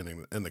loves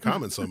being in the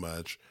comments so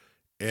much.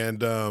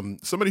 And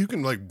somebody who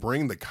can like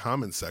bring the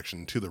comment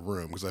section to the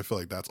room, because I feel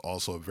like that's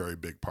also a very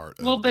big part.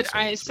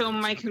 So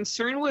my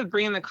concern with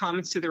bringing the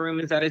comments to the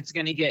room is that it's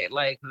going to get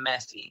like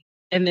messy,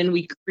 and then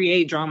we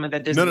create drama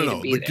that doesn't need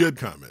to be the there. Good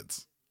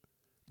comments.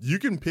 You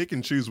can pick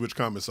and choose which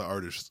comments the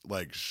artists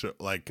like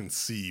can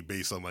see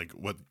based on like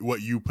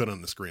what you put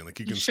on the screen. Like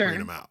you can screen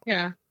them out.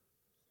 Yeah.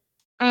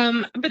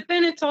 But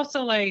then it's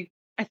also like,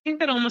 I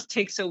think that almost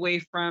takes away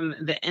from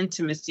the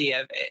intimacy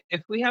of it.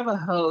 If we have a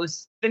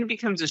host, then it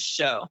becomes a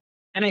show.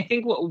 And I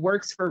think what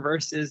works for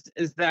Versus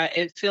is that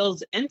it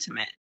feels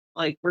intimate.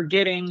 Like we're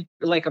getting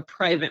like a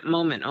private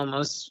moment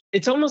almost.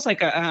 It's almost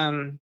like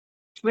a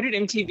what did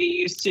MTV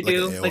used to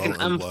do? Like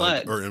an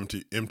unplugged. Or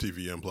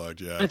MTV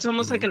Unplugged, yeah. It's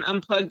almost like an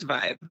unplugged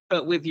vibe,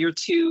 but with your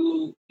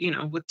two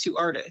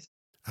artists.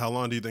 How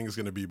long do you think it's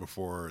going to be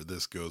before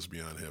this goes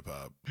beyond hip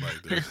hop?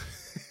 Like,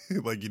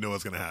 like, you know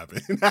what's going to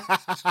happen.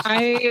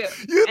 I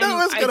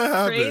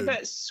pray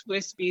that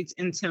Swiss Beats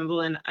and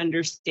Timbaland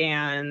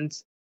understand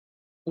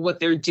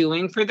what they're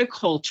doing for the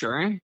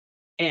culture,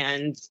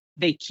 and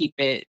they keep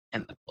it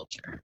in the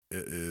culture.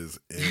 It is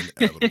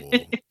inevitable.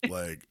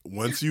 Like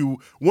once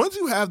you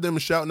have them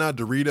shouting out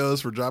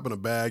Doritos for dropping a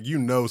bag, you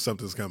know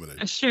something's coming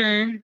in.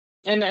 Sure.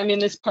 And I mean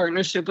this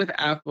partnership with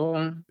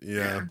Apple.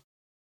 Yeah.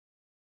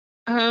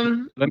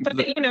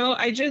 But you know,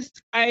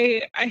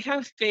 I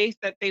have faith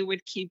that they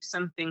would keep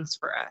some things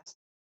for us.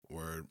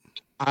 Word.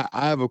 I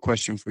have a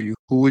question for you.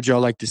 Who would y'all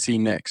like to see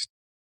next?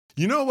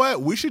 You know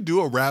what? We should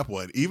do a rap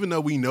one. Even though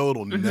we know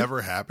it'll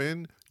never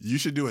happen, you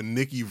should do a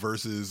Nicki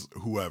versus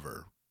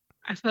whoever.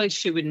 I feel like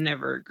she would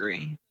never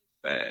agree,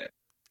 but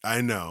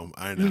I know.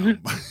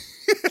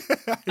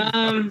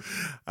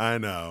 I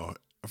know.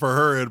 For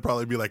her, it'd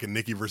probably be like a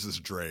Nicki versus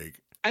Drake.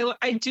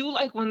 I do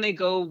like when they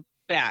go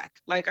back.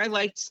 Like I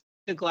liked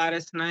the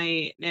Gladys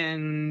Knight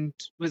and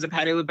was it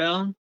Patti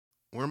LaBelle?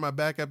 Where are my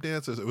backup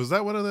dancers? Was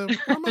that one of them?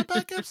 Where are my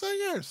backup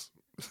singers?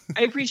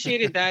 I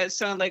appreciated that.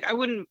 So like I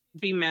wouldn't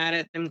be mad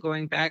at them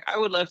going back. I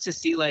would love to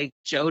see like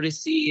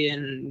Jodeci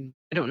and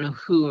I don't know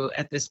who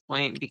at this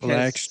point because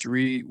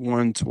Blackstreet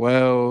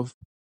 112.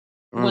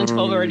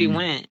 112 already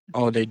went.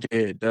 Oh, they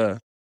did.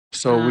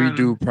 So we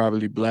do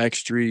probably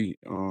Blackstreet.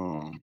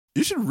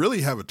 You should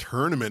really have a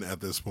tournament at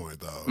this point,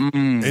 though,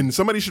 and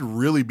somebody should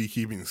really be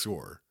keeping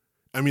score.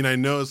 I mean, I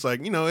know it's like,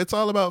 it's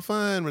all about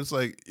fun, but it's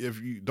like if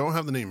you don't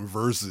have the name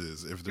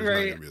versus, if there's not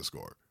going to be a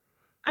score.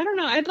 I don't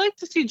know. I'd like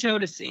to see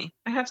Jodeci.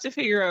 I have to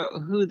figure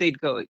out who they'd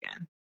go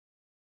again.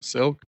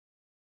 Silk?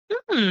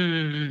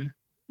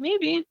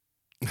 Maybe.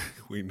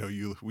 We know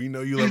you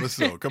love a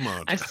Silk. Come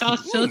on. I saw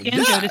Silk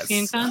and Jodeci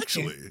in concert.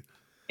 Actually.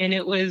 And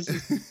it was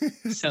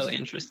so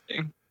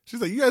interesting.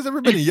 She's like, you guys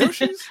ever been to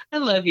Yoshi's? I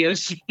love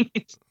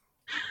Yoshi's.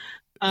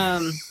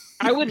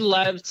 I would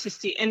love to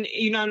see, and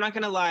I'm not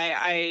gonna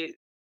lie,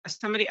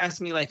 somebody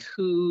asked me like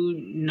who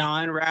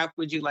non-rap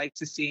would you like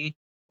to see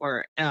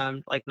or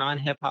like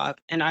non-hip-hop,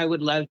 and I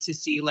would love to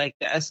see like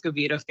the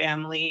Escovedo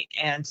family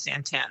and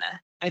Santana.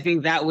 I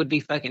think that would be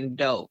fucking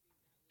dope.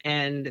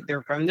 And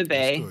they're from the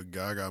Bay.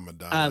 Gaga,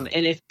 Madonna.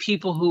 And if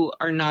people who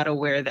are not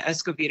aware, the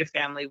Escovedo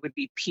family would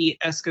be Pete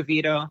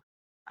Escovedo,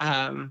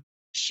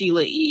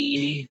 Sheila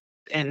E.,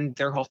 and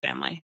their whole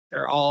family.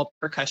 They're all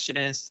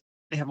percussionists.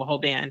 They have a whole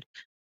band.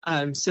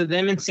 So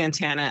them and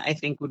Santana, I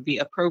think, would be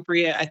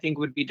appropriate. I think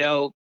would be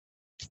dope.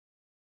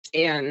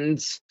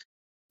 And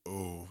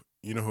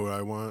you know who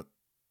I want?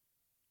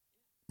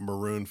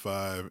 Maroon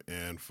 5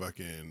 and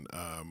fucking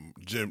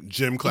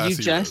Jim Class You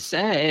Heroes. just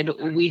said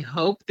we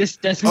hope this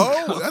doesn't.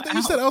 I think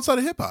you said outside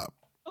of hip hop.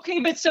 Okay,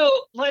 but so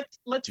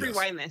let's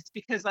rewind this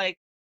because like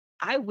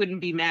I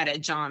wouldn't be mad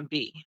at John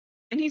B.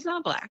 And he's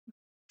not black.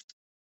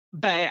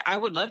 But I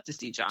would love to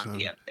see John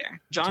B up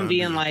there. John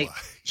B and like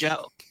black.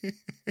 Joe.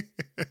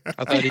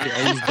 I thought he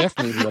was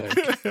definitely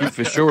black. He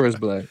for sure is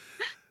black.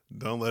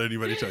 Don't let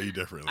anybody tell you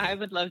differently. I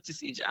would love to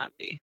see John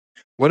B.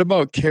 What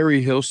about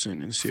Carrie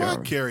Hilson and Ciara?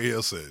 Fuck Carrie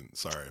Hilson.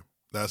 Sorry.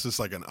 That's just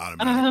like an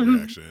automatic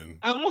reaction.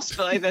 I almost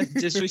feel like that's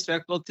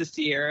disrespectful to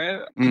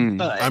Ciara.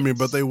 But I mean,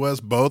 but they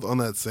was both on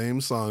that same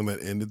song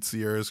that ended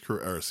Carrie's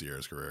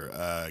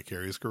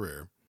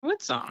career.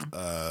 What song?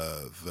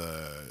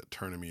 The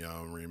Turning Me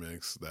On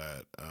remix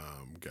that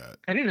got.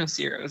 I didn't know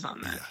Ciara was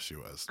on that. Yeah, she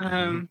was.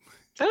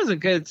 That was a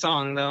good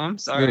song, though. I'm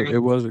sorry. It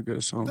was a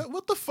good song.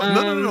 What the fuck?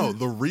 No.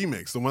 The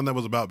remix, the one that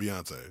was about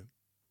Beyonce.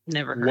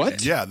 Never heard what?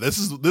 it. Yeah, this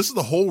is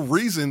the whole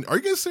reason. Are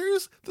you guys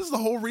serious? This is the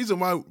whole reason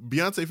why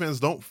Beyonce fans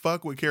don't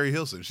fuck with Carrie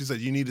Hilson. She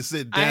said you need to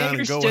sit down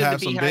and go have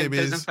some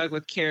babies. Doesn't fuck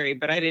with Carrie,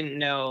 but I didn't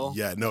know.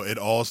 Yeah, no, it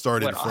all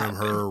started from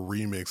her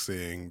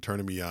remixing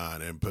 "Turning Me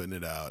On" and putting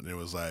it out, and it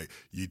was like,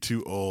 "You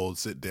too old,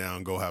 sit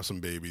down, go have some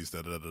babies."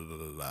 Da da da da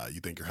da da. You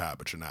think you're hot,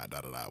 but you're not.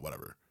 Da da da.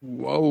 Whatever.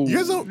 Whoa. You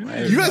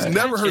guys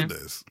never heard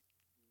this.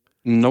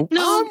 Nope.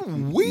 No.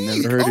 I'm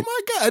weak. Oh my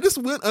god! I just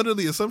went under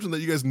the assumption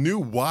that you guys knew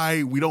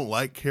why we don't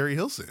like Carrie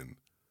Hilson.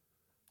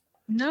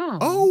 No.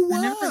 Oh wow!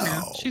 I never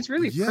knew. She's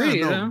really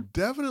pretty though.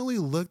 Definitely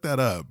look that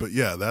up. But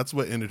yeah, that's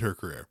what ended her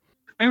career.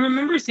 I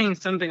remember seeing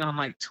something on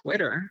like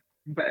Twitter,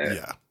 but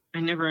yeah, I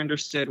never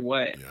understood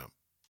what. Yeah.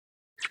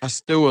 I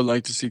still would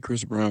like to see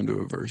Chris Brown do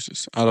a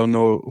versus. I don't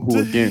know who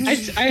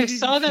against. I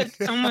saw that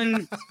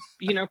someone,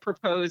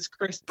 proposed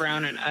Chris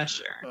Brown and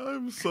Usher.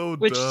 I'm so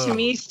which dumb. To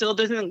me still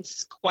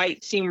doesn't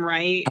quite seem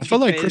right. I feel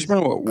like Chris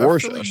Brown would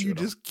worship Usher. You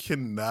just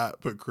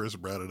cannot put Chris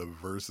Brown in a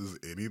versus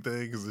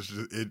anything because it's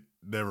just it.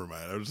 Never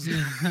mind. I'm just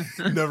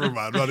never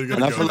mind. I'm not even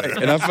gonna go there.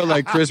 And I feel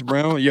like Chris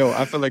Brown.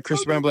 I feel like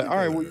Chris Brown. Like, all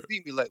right, well, you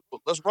beat me. Like,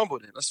 well, let's rumble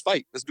then. Let's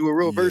fight. Let's do a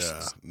real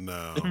versus.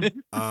 No.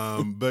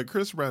 But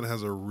Chris Brown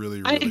has a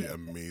really, really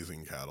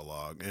amazing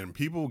catalog, and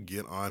people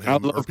get on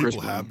him, or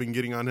people have been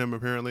getting on him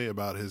apparently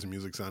about his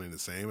music sounding the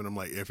same. And I'm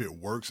like, if it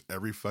works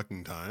every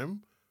fucking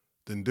time,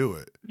 then do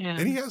it. Yeah.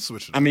 And he has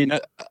switched it. I mean,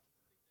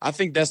 I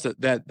think that's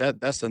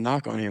the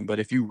knock on him. But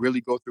if you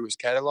really go through his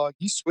catalog,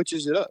 he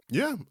switches it up.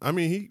 Yeah, I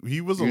mean, he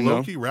was a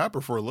low key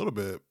rapper for a little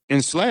bit.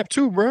 And Slap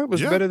too, bro,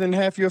 was better than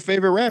half your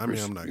favorite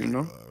rappers. I mean, I'm not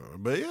gonna,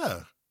 but yeah.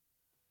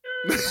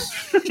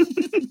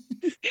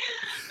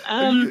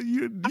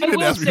 you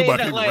didn't ask me who my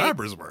favorite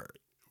rappers were,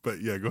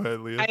 but yeah, go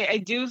ahead, Leah. I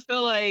do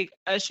feel like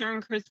Usher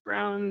and Chris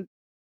Brown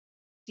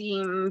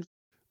seems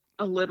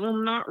a little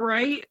not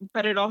right,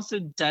 but it also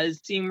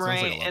does seem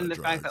right, and the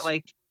fact that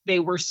like they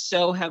were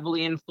so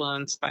heavily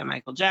influenced by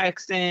Michael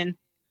Jackson,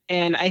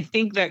 and I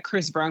think that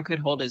Chris Brown could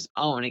hold his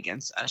own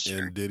against Usher.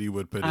 And Diddy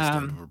would put his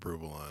stamp of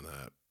approval on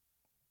that.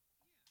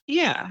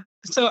 Yeah,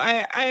 so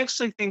I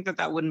actually think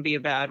that wouldn't be a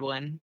bad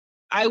one.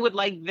 I would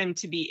like them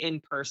to be in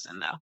person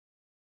though.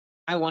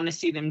 I want to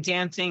see them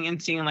dancing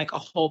and seeing like a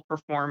whole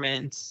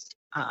performance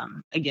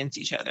against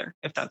each other,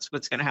 if that's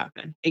what's going to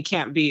happen. It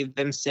can't be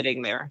them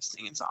sitting there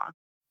singing songs.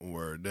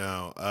 Word.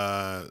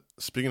 Now,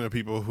 speaking of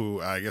people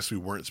who, I guess we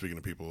weren't speaking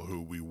of people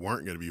who we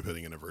weren't going to be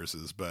putting in the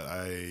verses, but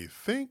I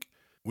think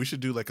we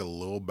should do like a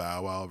Lil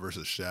Bow Wow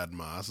versus Shad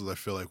Moss, as I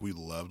feel like we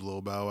loved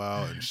Lil Bow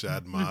Wow, and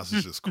Shad Moss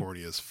is just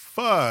corny as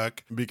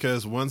fuck,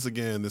 because once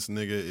again, this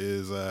nigga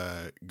is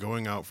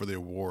going out for the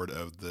award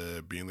of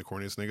the being the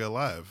corniest nigga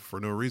alive for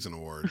no reason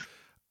award.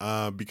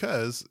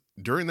 Because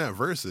during that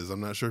verses,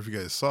 I'm not sure if you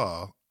guys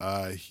saw,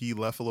 he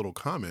left a little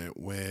comment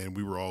when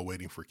we were all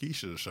waiting for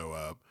Keisha to show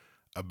up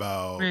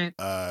about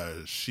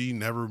she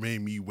never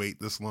made me wait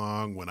this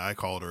long when I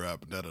called her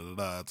up, da da da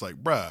da. It's like,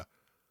 bruh,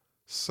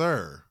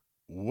 sir,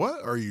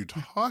 what are you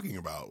talking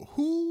about?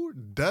 Who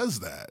does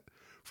that?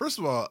 First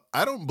of all,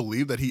 I don't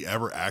believe that he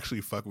ever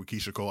actually fucked with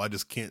Keisha Cole. I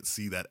just can't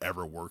see that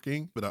ever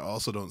working. But I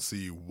also don't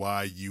see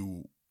why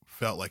you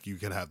felt like you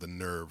could have the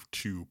nerve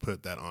to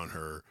put that on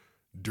her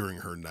during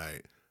her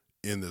night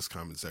in this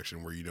comment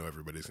section where you know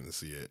everybody's going to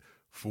see it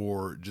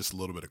for just a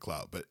little bit of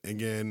clout. But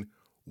again,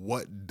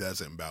 what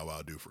doesn't Bow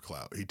Wow do for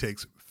clout? He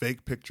takes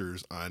fake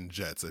pictures on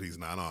jets that he's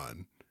not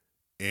on,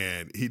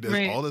 and he does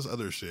all this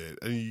other shit.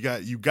 And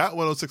you got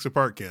 106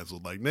 Apart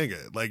canceled. Like,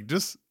 nigga, like,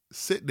 just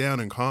sit down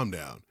and calm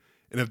down.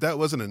 And if that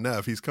wasn't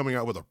enough, he's coming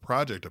out with a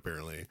project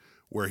apparently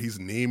where he's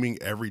naming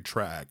every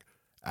track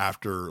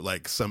after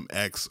like some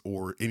ex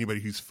or anybody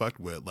he's fucked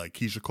with, like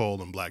Keisha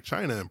Cole and Black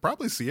China and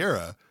probably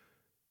Sierra,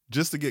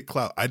 just to get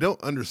clout. I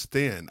don't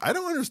understand.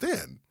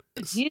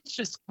 He's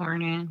just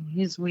corny.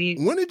 He's weak.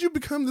 When did you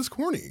become this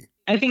corny?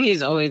 I think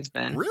he's always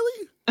been.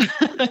 Really?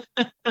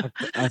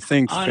 I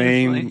think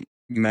fame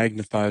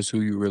magnifies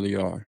who you really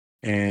are.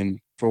 And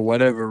for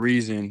whatever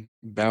reason,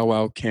 Bow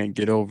Wow can't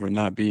get over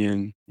not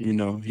being,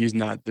 he's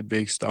not the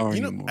big star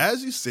anymore.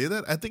 As you say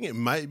that, I think it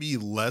might be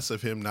less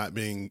of him not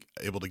being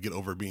able to get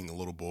over being a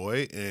little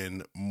boy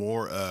and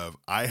more of,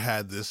 I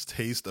had this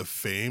taste of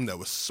fame that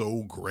was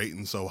so great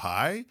and so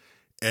high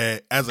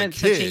as a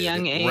kid, such a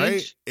young age,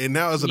 right? And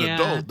now as an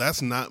adult,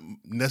 that's not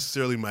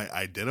necessarily my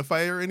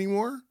identifier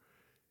anymore.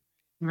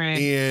 Right.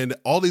 And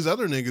all these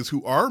other niggas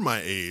who are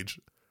my age,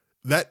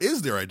 that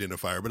is their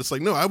identifier. But it's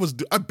like, no,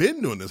 I've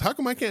been doing this. How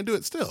come I can't do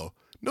it still?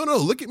 No,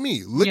 look at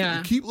me.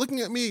 Keep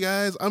looking at me,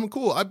 guys. I'm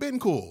cool. I've been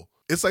cool.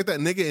 It's like that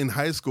nigga in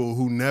high school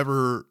who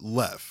never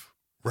left,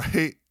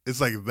 right?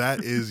 It's like,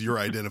 that is your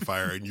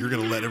identifier, and you're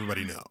going to let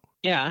everybody know.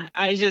 Yeah,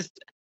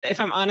 if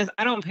I'm honest,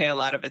 I don't pay a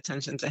lot of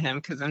attention to him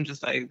because I'm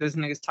just like, this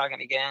nigga's talking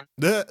again.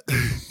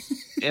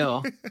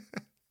 Ew.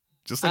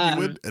 Just like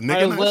you would a nigga in high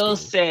school. I will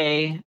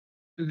say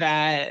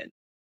that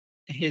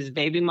his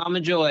baby mama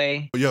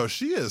Joy. Yo,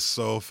 she is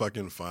so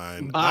fucking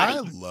fine. I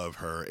love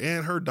her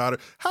and her daughter.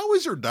 How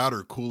is your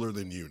daughter cooler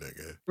than you,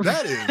 nigga?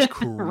 That is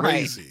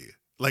crazy.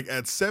 Like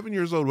at 7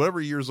 years old, whatever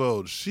years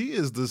old, she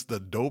is the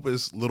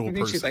dopest little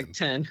person. She's like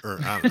 10. Or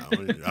I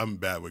don't know. I'm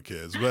bad with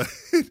kids, but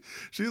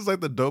she's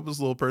like the dopest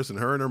little person.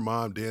 Her and her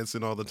mom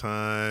dancing all the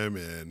time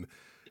and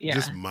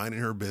just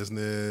minding her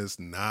business,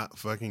 not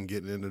fucking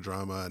getting into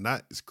drama,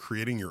 not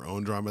creating your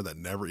own drama that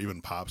never even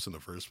pops in the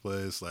first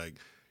place. Like,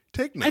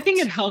 take notes. I think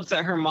it helps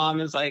that her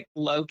mom is like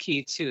low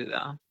key too,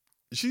 though.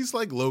 She's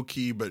like low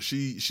key, but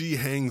she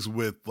hangs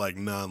with like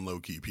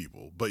non-low key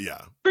people. But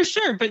yeah, for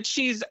sure. But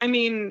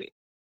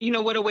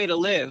what a way to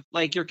live.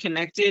 Like, you're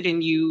connected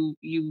and you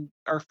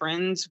are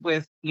friends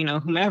with,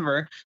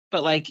 whomever,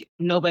 but like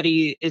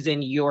nobody is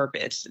in your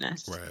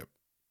business. Right.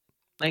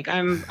 Like,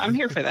 I'm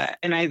here for that.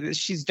 And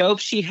she's dope.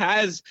 She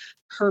has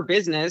her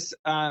business,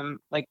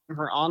 like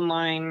her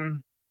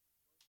online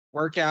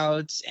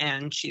workouts,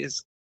 and she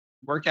has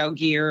workout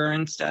gear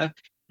and stuff,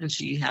 and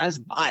she has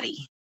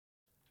body.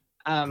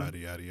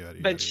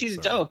 But she's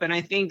dope. And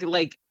I think,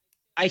 like,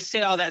 I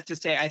say all that to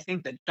say, I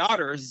think the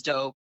daughter is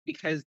dope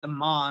because the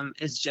mom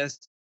is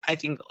just, I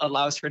think,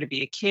 allows her to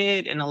be a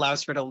kid and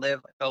allows her to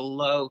live like a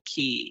low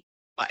key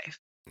life.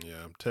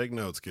 Yeah, take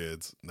notes,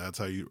 kids. That's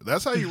how you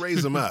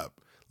raise them up.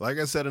 Like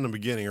I said in the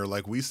beginning, or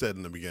like we said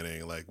in the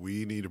beginning, like,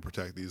 we need to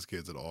protect these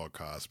kids at all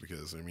costs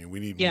because, I mean, we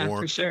need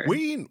more. For sure.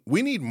 We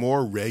need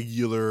more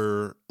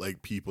regular,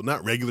 like, people,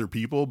 not regular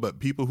people, but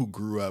people who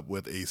grew up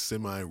with a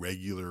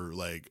semi-regular,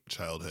 like,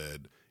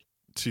 childhood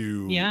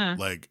to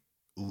like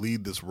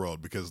lead this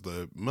world, because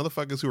the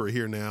motherfuckers who are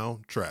here now,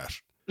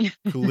 trash.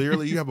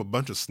 Clearly, you have a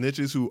bunch of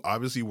snitches who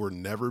obviously were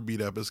never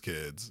beat up as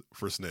kids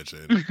for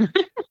snitching,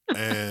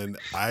 and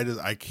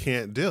I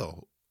can't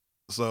deal.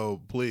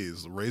 So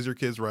please raise your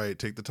kids right.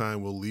 Take the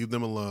time. We'll leave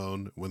them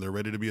alone. When they're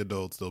ready to be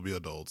adults, they'll be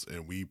adults,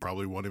 and we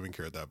probably won't even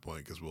care at that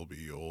point because we'll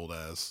be old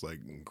ass like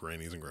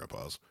grannies and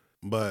grandpas.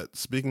 But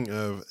speaking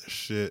of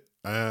shit,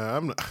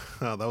 that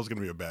was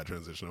gonna be a bad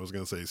transition. I was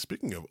gonna say,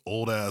 speaking of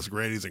old ass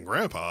grannies and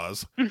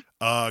grandpas,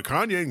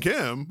 Kanye and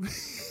Kim.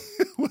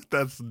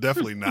 That's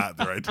definitely not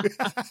the right.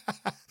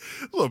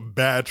 It's a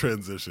bad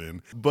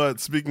transition. But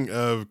speaking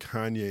of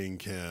Kanye and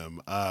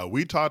Kim,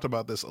 we talked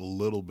about this a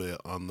little bit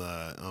on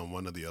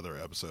one of the other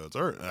episodes,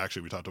 or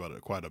actually we talked about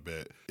it quite a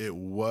bit. It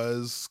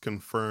was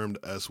confirmed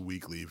Us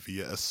Weekly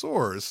via a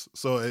source,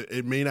 so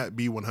it may not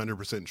be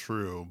 100%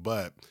 true,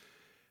 but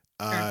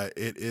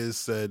it is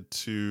said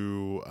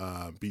to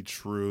be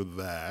true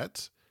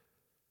that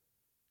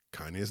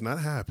Kanye's not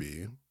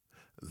happy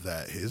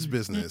that his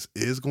business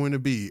is going to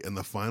be in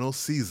the final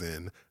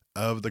season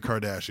of the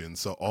Kardashians.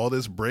 So all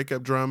this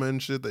breakup drama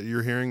and shit that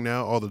you're hearing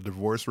now, all the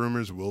divorce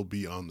rumors will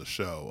be on the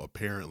show,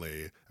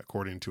 apparently,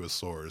 according to a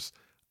source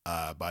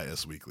by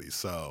Us Weekly.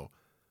 So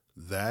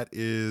that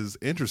is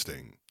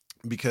interesting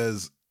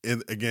because,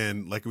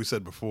 again, like we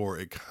said before,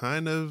 it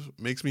kind of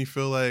makes me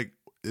feel like,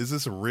 is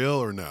this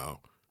real or no?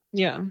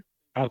 Yeah.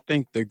 I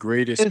think the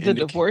greatest Is the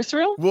divorce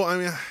real? Well, I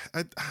mean,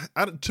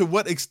 I, to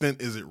what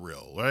extent is it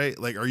real, right?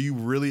 Like, are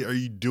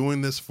you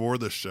doing this for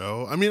the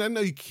show? I mean, I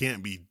know you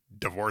can't be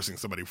divorcing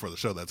somebody for the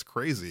show. That's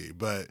crazy.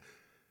 But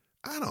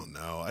I don't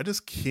know. I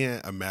just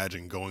can't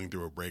imagine going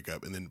through a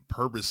breakup and then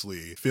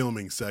purposely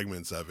filming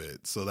segments of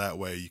it so that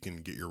way you can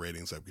get your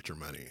ratings up, get your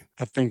money.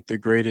 I think the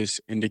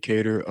greatest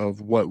indicator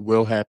of what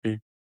will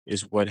happen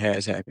is what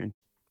has happened.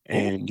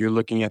 And you're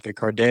looking at the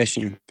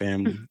Kardashian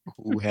family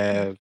who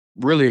have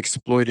really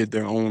exploited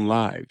their own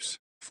lives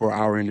for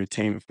our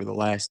entertainment for the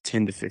last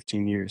 10 to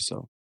 15 years.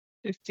 So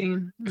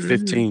 15.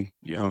 15,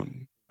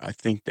 I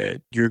think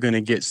that you're going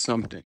to get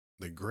something.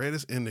 The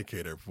greatest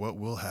indicator of what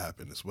will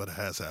happen is what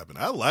has happened.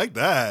 I like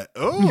that.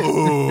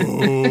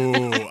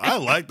 Oh, I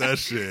like that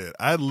shit.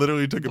 I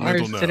literally took a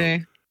mental note.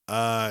 Today.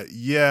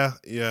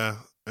 Yeah,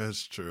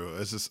 that's true.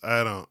 It's just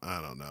I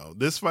don't know.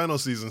 This final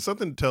season,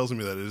 something tells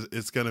me that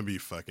it's gonna be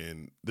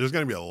there's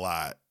gonna be a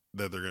lot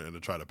that they're gonna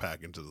try to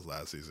pack into this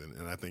last season,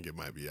 and I think it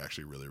might be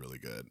actually really, really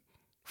good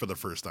for the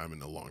first time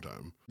in a long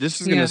time.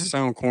 This is gonna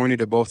sound corny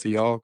to both of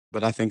y'all,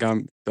 but I think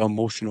I'm the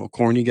emotional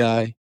corny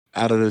guy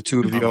out of the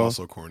two of y'all. I'm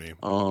also corny.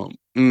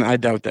 I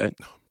doubt that.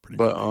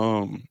 But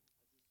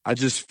I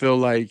just feel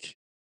like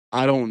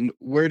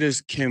where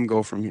does Kim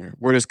go from here?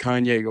 Where does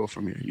Kanye go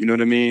from here? You know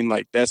what I mean?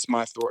 Like, that's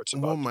my thoughts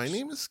about my this.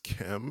 name is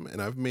Kim, and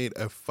I've made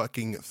a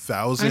fucking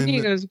 1,000.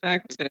 Kanye goes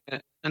back to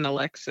an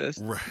Alexis.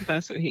 Right.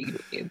 That's what he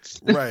needs.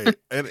 Right.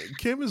 And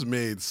Kim has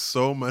made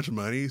so much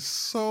money.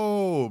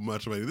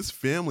 This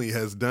family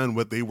has done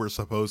what they were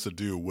supposed to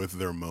do with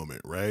their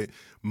moment, right?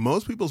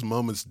 Most people's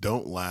moments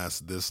don't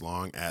last this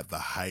long at the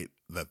height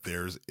that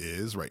theirs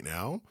is right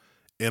now.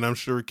 And I'm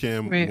sure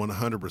Kim,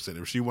 100%,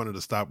 if she wanted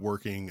to stop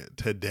working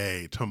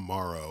today,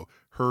 tomorrow,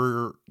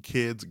 her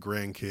kids,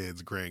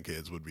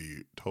 grandkids would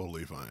be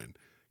totally fine.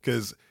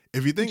 Because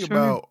if you think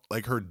about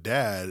like her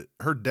dad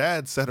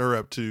set her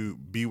up to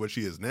be what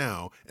she is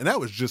now. And that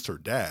was just her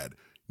dad.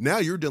 Now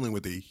you're dealing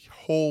with a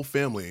whole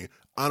family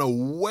on a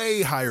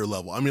way higher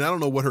level. I mean, I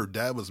don't know what her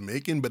dad was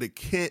making, but it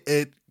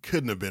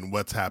couldn't have been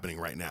what's happening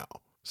right now.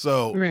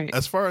 So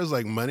as far as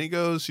like money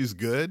goes, she's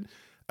good.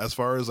 As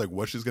far as like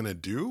what she's going to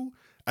do,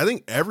 I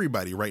think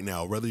everybody right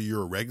now, whether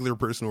you're a regular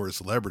person or a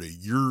celebrity,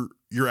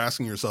 you're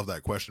asking yourself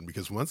that question,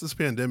 because once this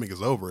pandemic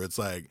is over, it's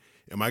like,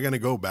 am I going to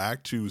go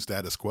back to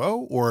status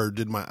quo, or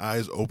did my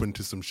eyes open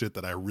to some shit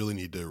that I really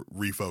need to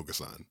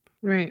refocus on?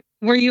 Right.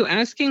 Were you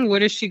asking where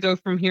does she go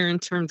from here in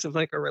terms of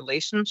like a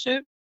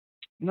relationship?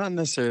 Not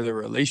necessarily a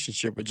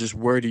relationship, but just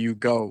where do you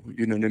go?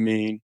 You know what I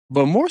mean?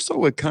 But more so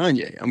with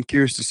Kanye. I'm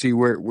curious to see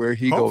where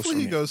he goes.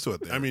 Hopefully he goes to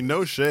it. I mean,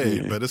 no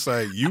shade, but it's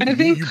like I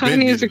think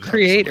Kanye is a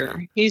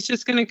creator. He's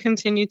just going to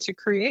continue to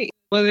create,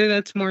 whether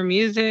that's more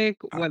music,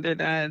 whether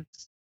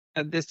that's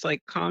this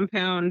like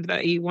compound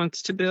that he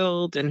wants to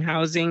build and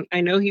housing.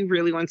 I know he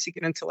really wants to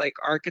get into like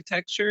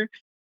architecture.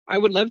 I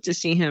would love to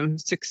see him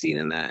succeed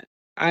in that.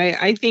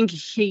 I think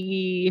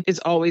he is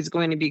always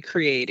going to be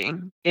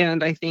creating.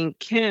 And I think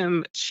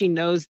Kim, she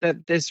knows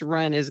that this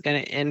run is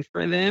going to end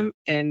for them.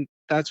 And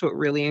that's what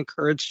really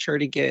encouraged her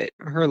to get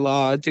her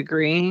law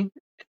degree,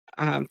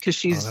 because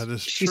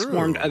she's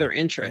formed other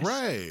interests.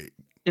 Right.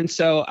 And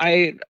so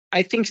I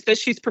think that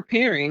she's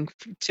preparing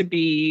to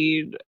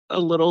be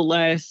a little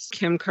less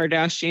Kim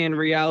Kardashian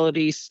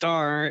reality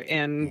star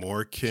and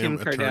more Kim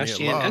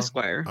Kardashian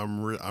Esquire.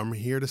 I'm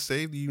here to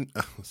save you.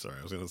 Sorry,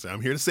 I was going to say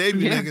I'm here to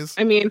save you, niggas.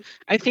 I mean,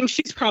 I think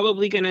she's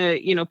probably going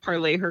to,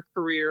 parlay her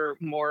career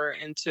more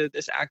into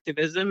this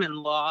activism and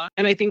law.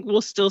 And I think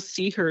we'll still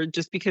see her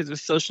just because of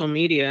social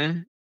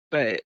media.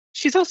 But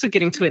she's also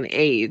getting to an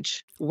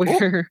age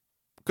where...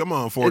 Come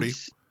on, 40.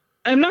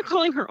 I'm not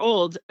calling her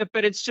old,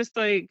 but it's just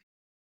like,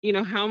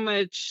 how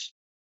much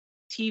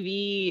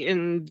TV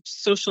and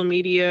social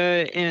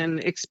media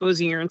and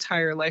exposing your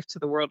entire life to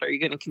the world are you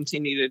going to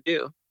continue to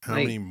do? How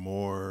many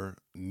more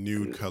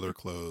nude color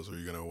clothes are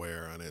you going to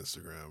wear on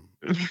Instagram?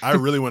 I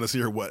really want to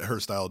see what her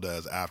style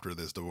does after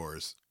this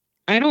divorce.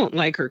 I don't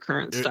like her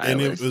current stylist.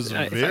 And it was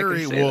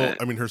very well.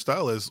 I mean, her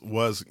stylist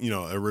was,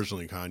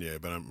 originally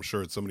Kanye, but I'm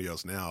sure it's somebody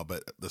else now.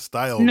 But the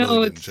style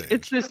really didn't change.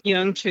 It's this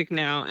young chick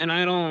now, and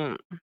I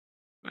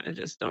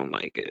just don't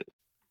like it.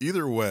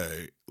 Either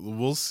way,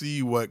 we'll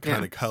see what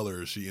kind of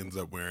colors she ends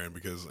up wearing,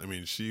 because I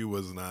mean, she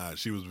was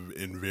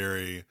in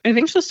very... I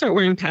think she'll start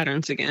wearing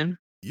patterns again.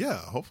 Yeah,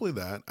 hopefully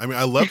that. I mean,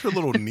 I loved her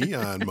little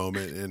neon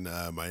moment in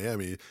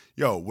Miami.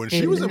 Yo, when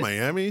she was in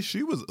Miami,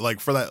 she was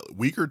like, for that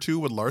week or two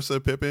with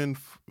Larsa Pippen.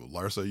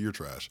 Larsa, you're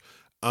trash.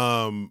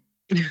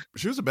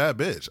 She was a bad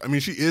bitch. I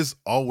mean, she is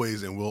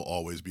always and will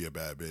always be a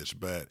bad bitch,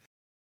 but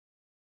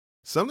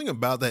something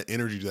about that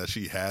energy that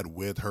she had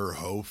with her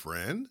hoe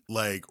friend,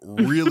 like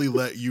really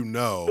let you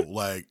know,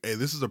 like, hey,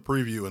 this is a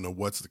preview into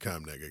what's to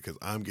come, nigga, because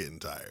I'm getting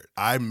tired.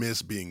 I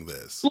miss being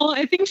this. Well,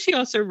 I think she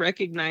also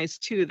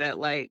recognized too that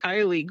like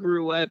Kylie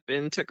grew up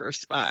and took her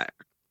spot.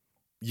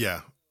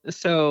 Yeah.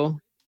 So,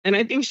 and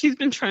I think she's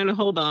been trying to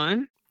hold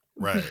on.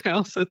 Right. I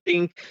also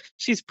think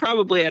she's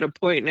probably at a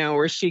point now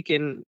where she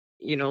can,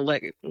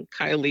 let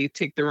Kylie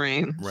take the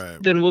reins.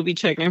 Right. Then we'll be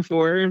checking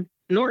for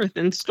North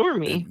and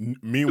Stormy. And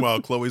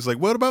meanwhile, Chloe's like,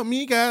 what about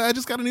me, guy? I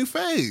just got a new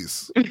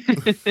face.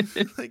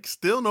 Like,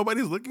 still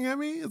nobody's looking at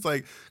me? It's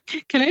like...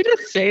 Can I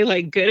just say,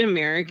 like, Good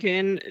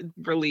American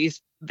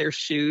released their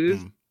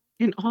shoes,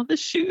 and all the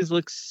shoes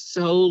look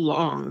so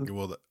long.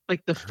 Well,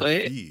 like the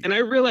foot. Feet. And I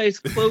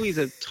realized Chloe's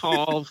a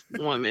tall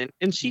woman,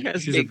 and she's a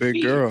big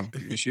feet. girl.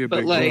 She's a But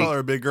big like, girl. Call her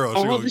a big girl.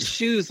 All the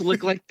shoes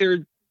look like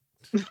they're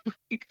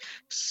like,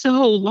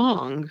 so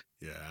long.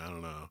 Yeah, I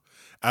don't know.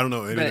 I don't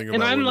know anything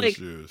about women's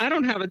shoes. I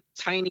don't have a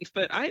tiny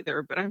foot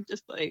either, but I'm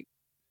just like,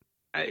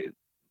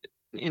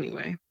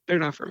 anyway, they're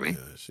not for me.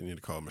 Yeah, she need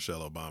to call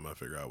Michelle Obama,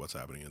 figure out what's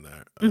happening in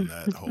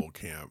that whole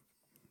camp,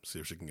 see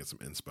if she can get some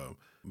inspo.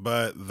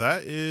 But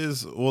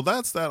that's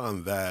that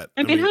on that.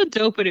 I mean, how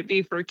dope would it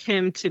be for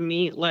Kim to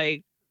meet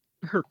like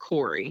her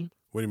Corey?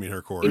 What do you mean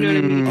her Corey? You know what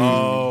I mean?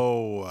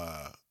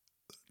 Oh,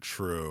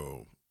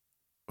 true.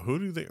 Who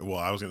do you think? Well,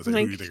 I was going to say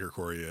who do you think her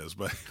Corey is,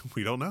 but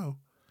we don't know.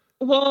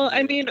 Well,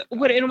 I mean,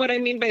 what I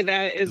mean by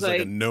that is it's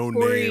like a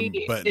no-name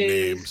but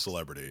name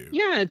celebrity.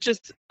 Yeah,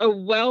 just a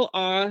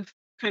well-off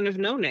kind of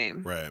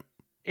no-name. Right.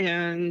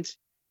 And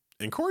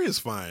Corey is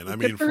fine. I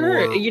mean, for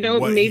her,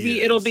 maybe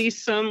it'll be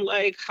some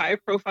like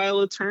high-profile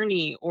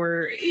attorney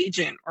or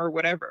agent or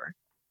whatever.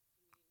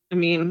 I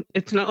mean,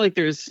 it's not like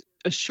there's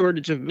a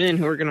shortage of men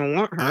who are going to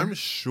want her. I'm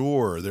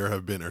sure there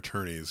have been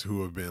attorneys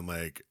who have been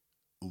like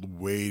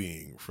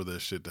waiting for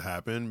this shit to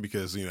happen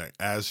because,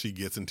 as she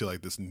gets into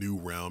like this new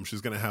realm,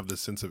 she's going to have this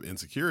sense of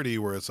insecurity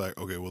where it's like,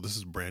 okay, well, this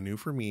is brand new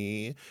for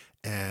me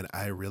and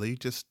I really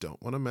just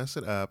don't want to mess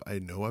it up. I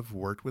know I've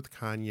worked with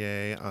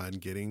Kanye on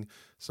getting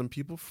some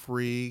people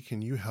free.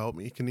 Can you help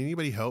me? Can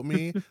anybody help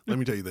me? Let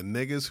me tell you, the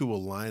niggas who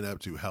will line up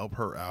to help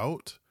her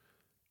out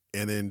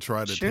and then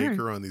try to take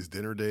her on these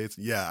dinner dates.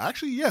 Yeah,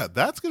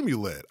 that's going to be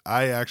lit.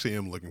 I actually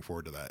am looking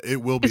forward to that.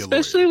 It will be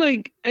especially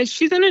like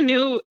she's in a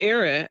new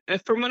era.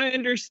 From what I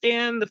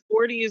understand, the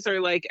 40s are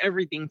like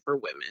everything for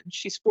women.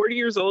 She's 40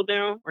 years old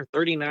now, or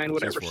 39,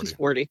 whatever. She's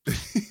 40.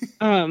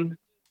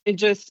 It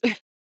just,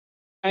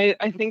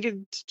 I think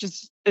it's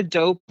just a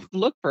dope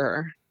look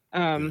for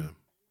her.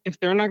 If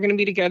they're not going to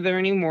be together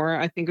anymore,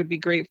 I think it would be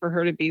great for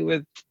her to be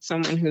with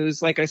someone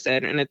who's, like I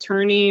said, an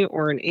attorney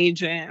or an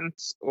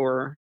agent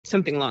or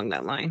something along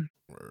that line.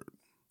 Word.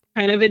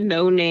 Kind of a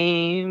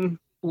no-name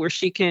where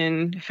she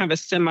can have a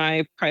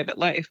semi-private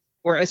life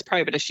or as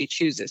private as she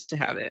chooses to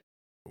have it.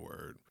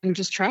 Word. And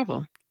just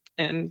travel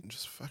and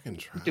just fucking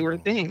travel. Do her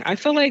thing. I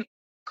feel like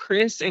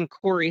Chris and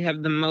Corey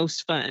have the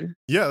most fun.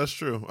 Yeah, that's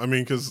true.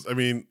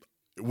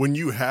 When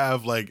you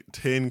have like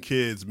 10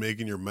 kids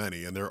making your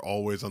money and they're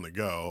always on the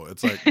go,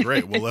 it's like,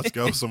 great, well, let's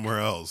go somewhere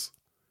else.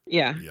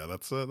 Yeah. Yeah,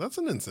 that's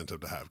an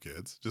incentive to have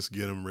kids. Just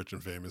get them rich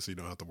and famous so you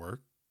don't have to work.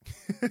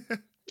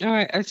 All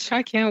right,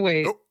 I can't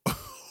wait. Oh,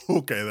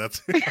 okay, that's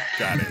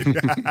got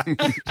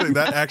it. So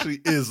that actually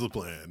is the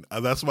plan.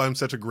 That's why I'm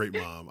such a great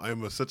mom.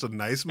 I'm such a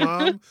nice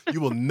mom. You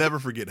will never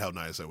forget how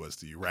nice I was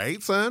to you,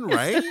 right, son?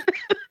 Right?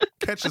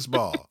 Catch this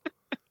ball.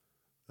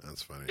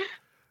 That's funny.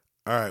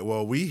 All right,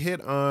 well, we hit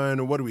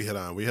on, what do we hit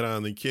on? We hit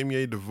on the Kim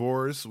Ye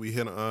divorce. We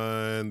hit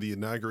on the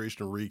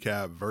inauguration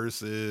recap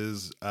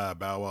versus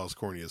Bow Wow's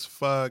corny as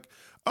fuck.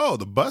 Oh,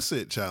 the Bus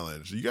It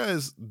challenge. You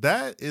guys,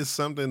 that is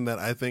something that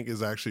I think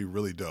is actually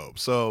really dope.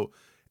 So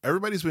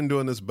everybody's been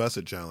doing this Bus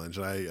It challenge.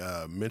 And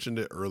I mentioned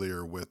it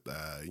earlier with,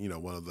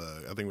 one of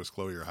the, I think it was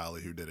Chloe or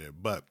Holly who did it.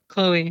 But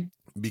Chloe.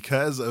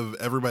 Because of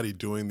everybody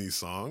doing these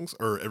songs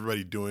or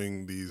everybody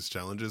doing these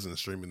challenges and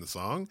streaming the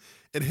song,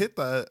 it hit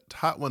the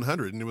Hot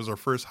 100 and it was our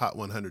first Hot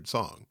 100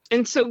 song.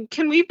 And so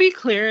can we be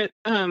clear?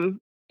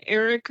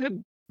 Erica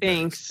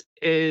Banks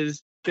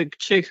is the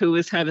chick who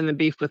was having the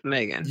beef with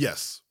Megan.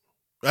 Yes.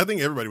 I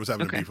think everybody was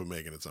having a beef with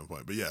Megan at some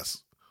point, but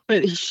yes.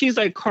 But she's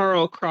like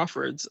Carl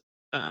Crawford's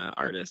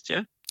artist,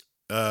 yeah?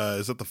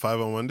 Is that the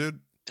 501 dude?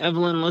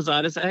 Evelyn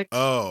Lozada's ex?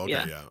 Oh, okay,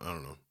 yeah. I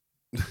don't know.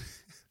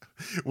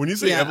 When you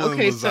say Evelyn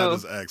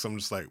Lozada's ex, I'm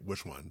just like,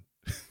 which one?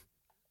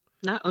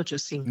 Not Ocho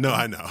Cinco. No,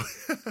 I know.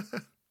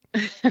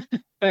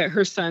 But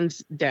her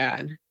son's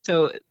dad.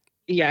 So,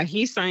 yeah,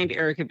 he signed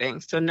Erica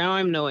Banks. So now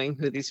I'm knowing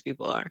who these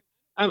people are.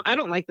 I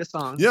don't like the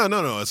song. Yeah,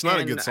 no, it's not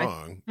a good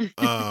song.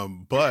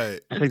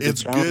 But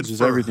it's good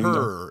for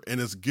her, and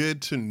it's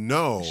good to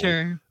know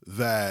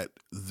that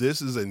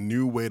this is a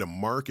new way to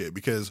market.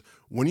 Because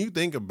when you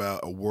think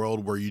about a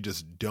world where you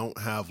just don't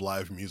have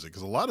live music,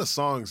 because a lot of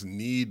songs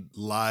need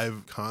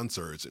live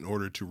concerts in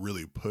order to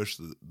really push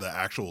the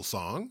actual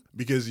song,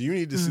 because you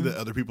need to see that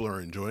other people are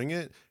enjoying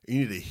it. You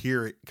need to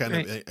hear it kind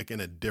of like in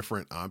a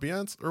different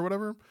ambiance or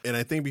whatever. And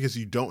I think because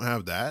you don't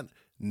have that,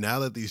 now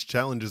that these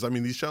challenges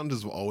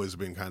have always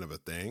been kind of a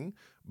thing,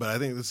 but I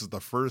think this is the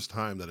first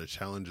time that a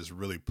challenge is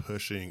really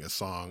pushing a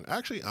song.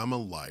 Actually, I'm a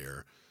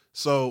liar.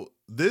 So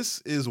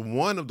this is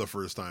one of the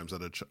first times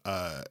that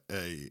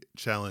a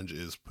challenge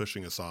is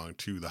pushing a song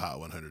to the Hot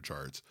 100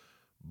 charts.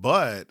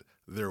 But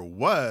there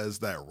was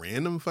that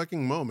random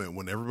fucking moment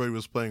when everybody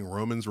was playing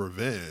Roman's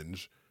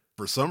Revenge.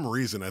 For some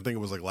reason, I think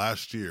it was like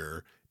last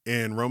year,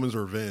 and Roman's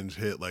Revenge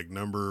hit like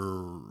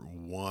number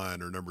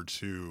 1 or number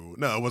 2.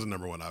 No, it wasn't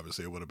number 1,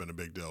 obviously. It would have been a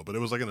big deal. But it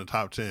was like in the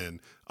top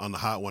 10 on the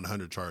Hot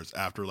 100 charts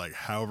after like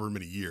however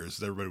many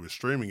years everybody was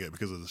streaming it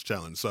because of this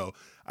challenge. So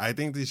I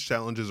think these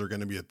challenges are going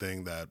to be a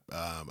thing that,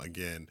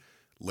 again,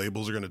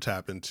 labels are going to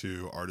tap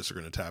into, artists are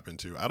going to tap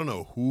into. I don't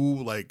know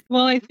who like...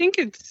 Well, I think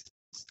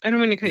I don't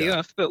want to cut you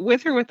off, but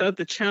with or without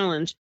the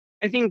challenge,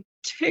 I think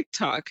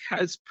TikTok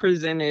has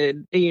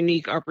presented a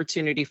unique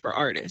opportunity for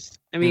artists.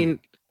 I mean,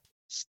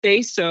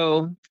 Stay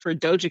So for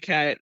Doja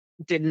Cat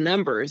did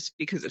numbers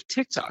because of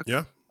TikTok.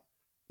 Yeah,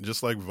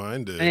 just like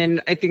Vine did.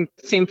 And I think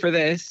same for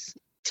this.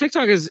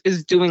 TikTok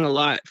is doing a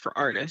lot for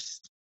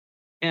artists.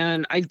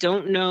 And I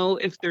don't know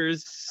if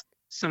there's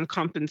some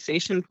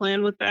compensation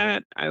plan with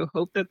that. I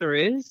hope that there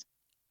is.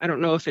 I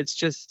don't know if it's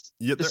just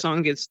the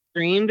song gets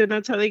streamed and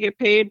that's how they get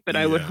paid, but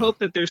I would hope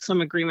that there's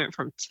some agreement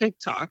from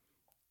TikTok.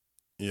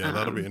 Yeah,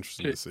 that'll be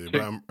interesting to see.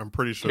 But I'm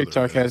pretty sure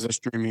TikTok has a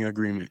streaming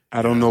agreement.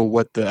 I don't know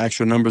what the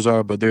actual numbers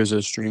are, but there's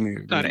a streaming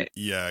agreement. Got it.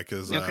 Yeah,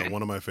 because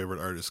one of my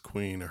favorite artists,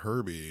 Queen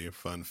Herbie,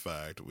 fun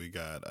fact, we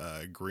got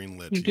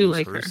greenlit to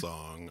use her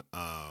song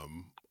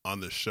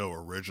on the show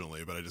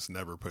originally, but I just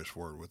never pushed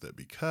forward with it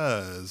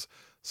because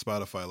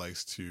Spotify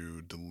likes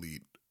to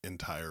delete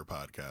entire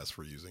podcast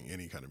for using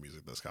any kind of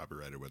music that's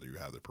copyrighted, whether you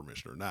have the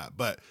permission or not.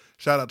 But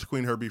shout out to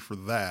Queen Herbie for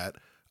that.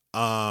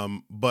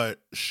 But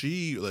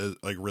she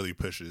like really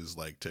pushes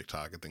like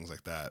TikTok and things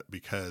like that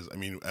because I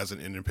mean, as an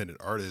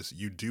independent artist,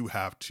 you do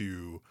have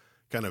to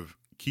kind of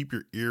keep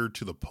your ear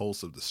to the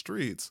pulse of the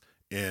streets,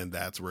 and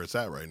that's where it's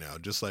at right now.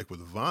 Just like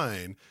with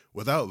Vine,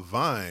 without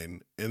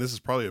Vine, and this is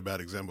probably a bad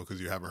example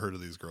because you haven't heard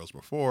of these girls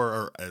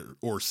before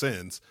or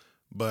since,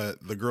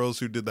 but the girls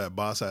who did that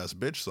Boss Ass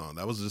Bitch song,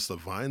 that was just a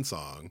Vine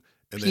song.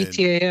 And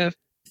PTAF.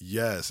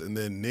 Yes, and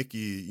then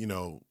Nicki,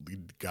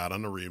 got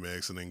on the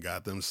remix and then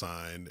got them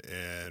signed,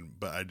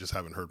 but I just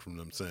haven't heard from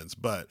them since.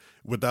 But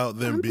without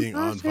them being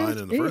on Vine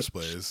in the first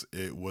place,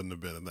 it wouldn't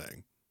have been a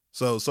thing.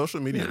 So social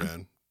media,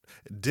 man,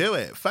 do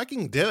it,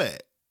 fucking do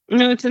it.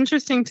 No, it's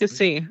interesting to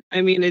see.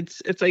 I mean,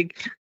 it's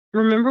like,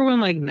 remember when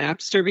like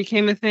Napster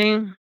became a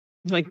thing?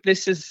 Like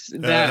this is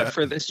that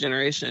for this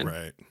generation,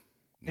 right?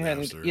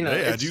 And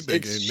Napster.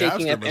 it's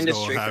shaking up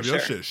industry have for your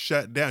sure. shit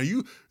shut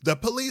down. The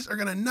police are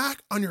gonna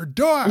knock on your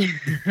door.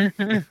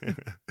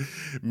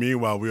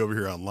 Meanwhile, we over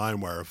here on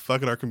LimeWire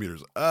fucking our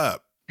computers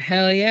up.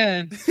 Hell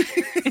yeah!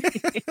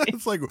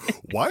 It's like,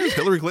 why is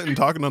Hillary Clinton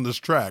talking on this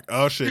track?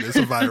 Oh shit, it's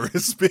a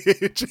virus,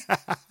 bitch.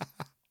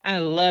 I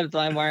loved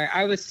LimeWire.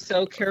 I was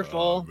so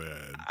careful. Oh,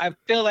 man. I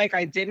feel like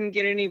I didn't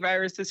get any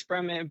viruses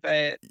from it,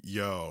 but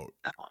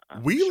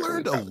we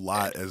learned a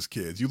lot as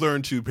kids. You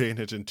learn to pay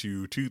attention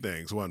to two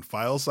things. One,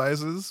 file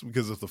sizes,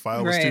 because if the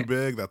file was too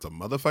big, that's a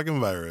motherfucking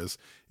virus.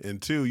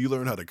 And two, you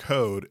learn how to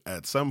code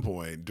at some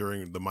point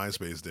during the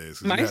MySpace days.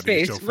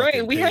 MySpace,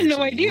 right? We had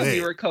no idea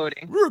we were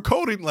coding. We were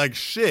coding like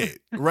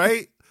shit,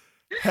 right?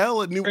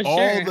 Hell, it knew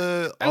all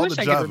the I wish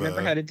I Java. could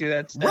remember how to do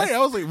that stuff. Right, I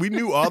was like, we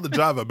knew all the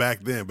Java back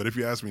then, but if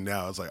you ask me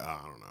now, it's like, I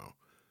don't know.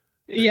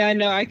 Yeah,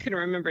 no, I couldn't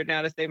remember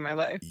now to save my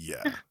life.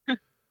 Yeah.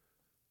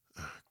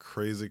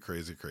 Crazy.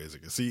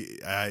 See,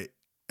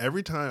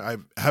 every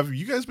time have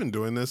you guys been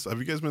doing this? Have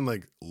you guys been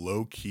like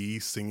low key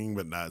singing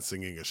but not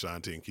singing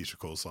Ashanti and Keisha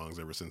Cole songs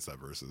ever since that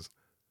verses?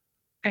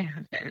 I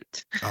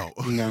haven't. Oh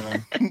no,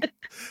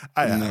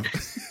 I have.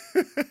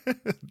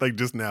 Like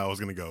just now, I was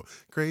gonna go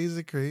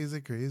crazy. But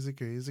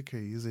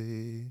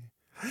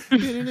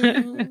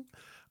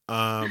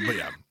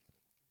yeah.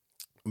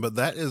 But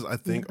that is, I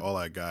think, all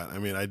I got. I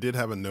mean, I did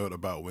have a note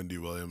about Wendy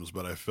Williams,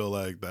 but I feel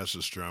like that's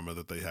just drama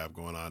that they have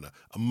going on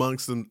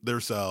amongst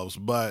themselves.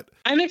 But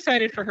I'm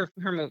excited for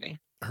her movie.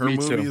 Her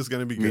movie is going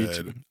to be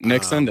good.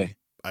 Next Sunday.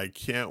 I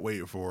can't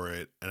wait for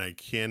it, and I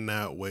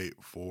cannot wait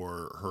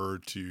for her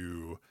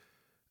to,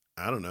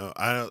 I don't know.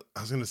 I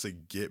was going to say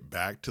get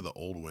back to the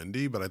old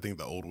Wendy, but I think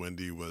the old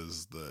Wendy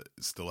was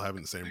still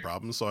having the same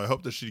problems. So I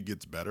hope that she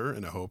gets better,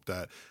 and I hope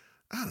that,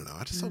 I don't know,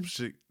 I just hope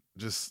she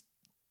just,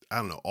 I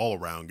don't know, all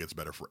around gets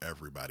better for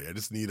everybody. I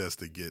just need us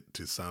to get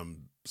to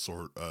some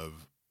sort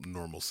of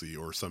normalcy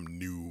or some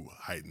new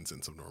heightened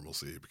sense of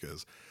normalcy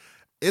because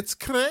it's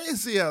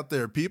crazy out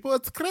there, people.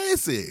 It's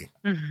crazy.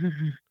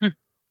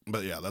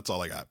 But yeah, that's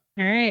all I got.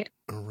 All right.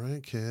 All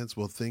right, kids.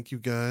 Well, thank you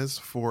guys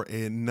for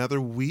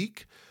another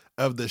week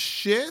of the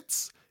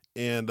shits.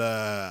 And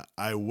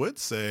I would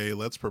say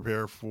let's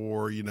prepare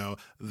for,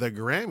 the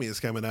Grammys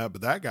coming up,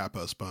 but that got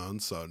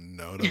postponed, so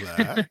no to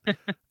that.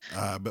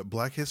 But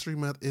Black History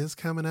Month is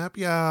coming up,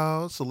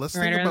 y'all. So let's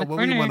think about what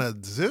we want to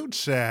do,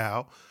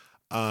 child.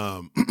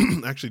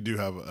 Actually do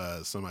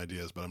have some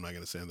ideas, but I'm not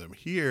going to say them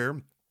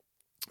here.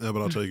 But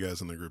I'll tell you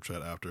guys in the group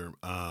chat after.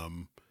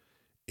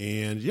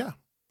 And yeah,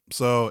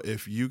 So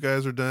if you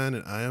guys are done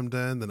and I am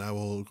done, then I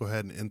will go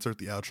ahead and insert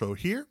the outro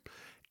here,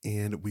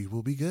 and we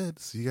will be good.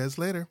 See you guys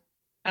later.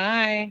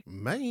 Bye.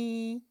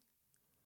 Bye.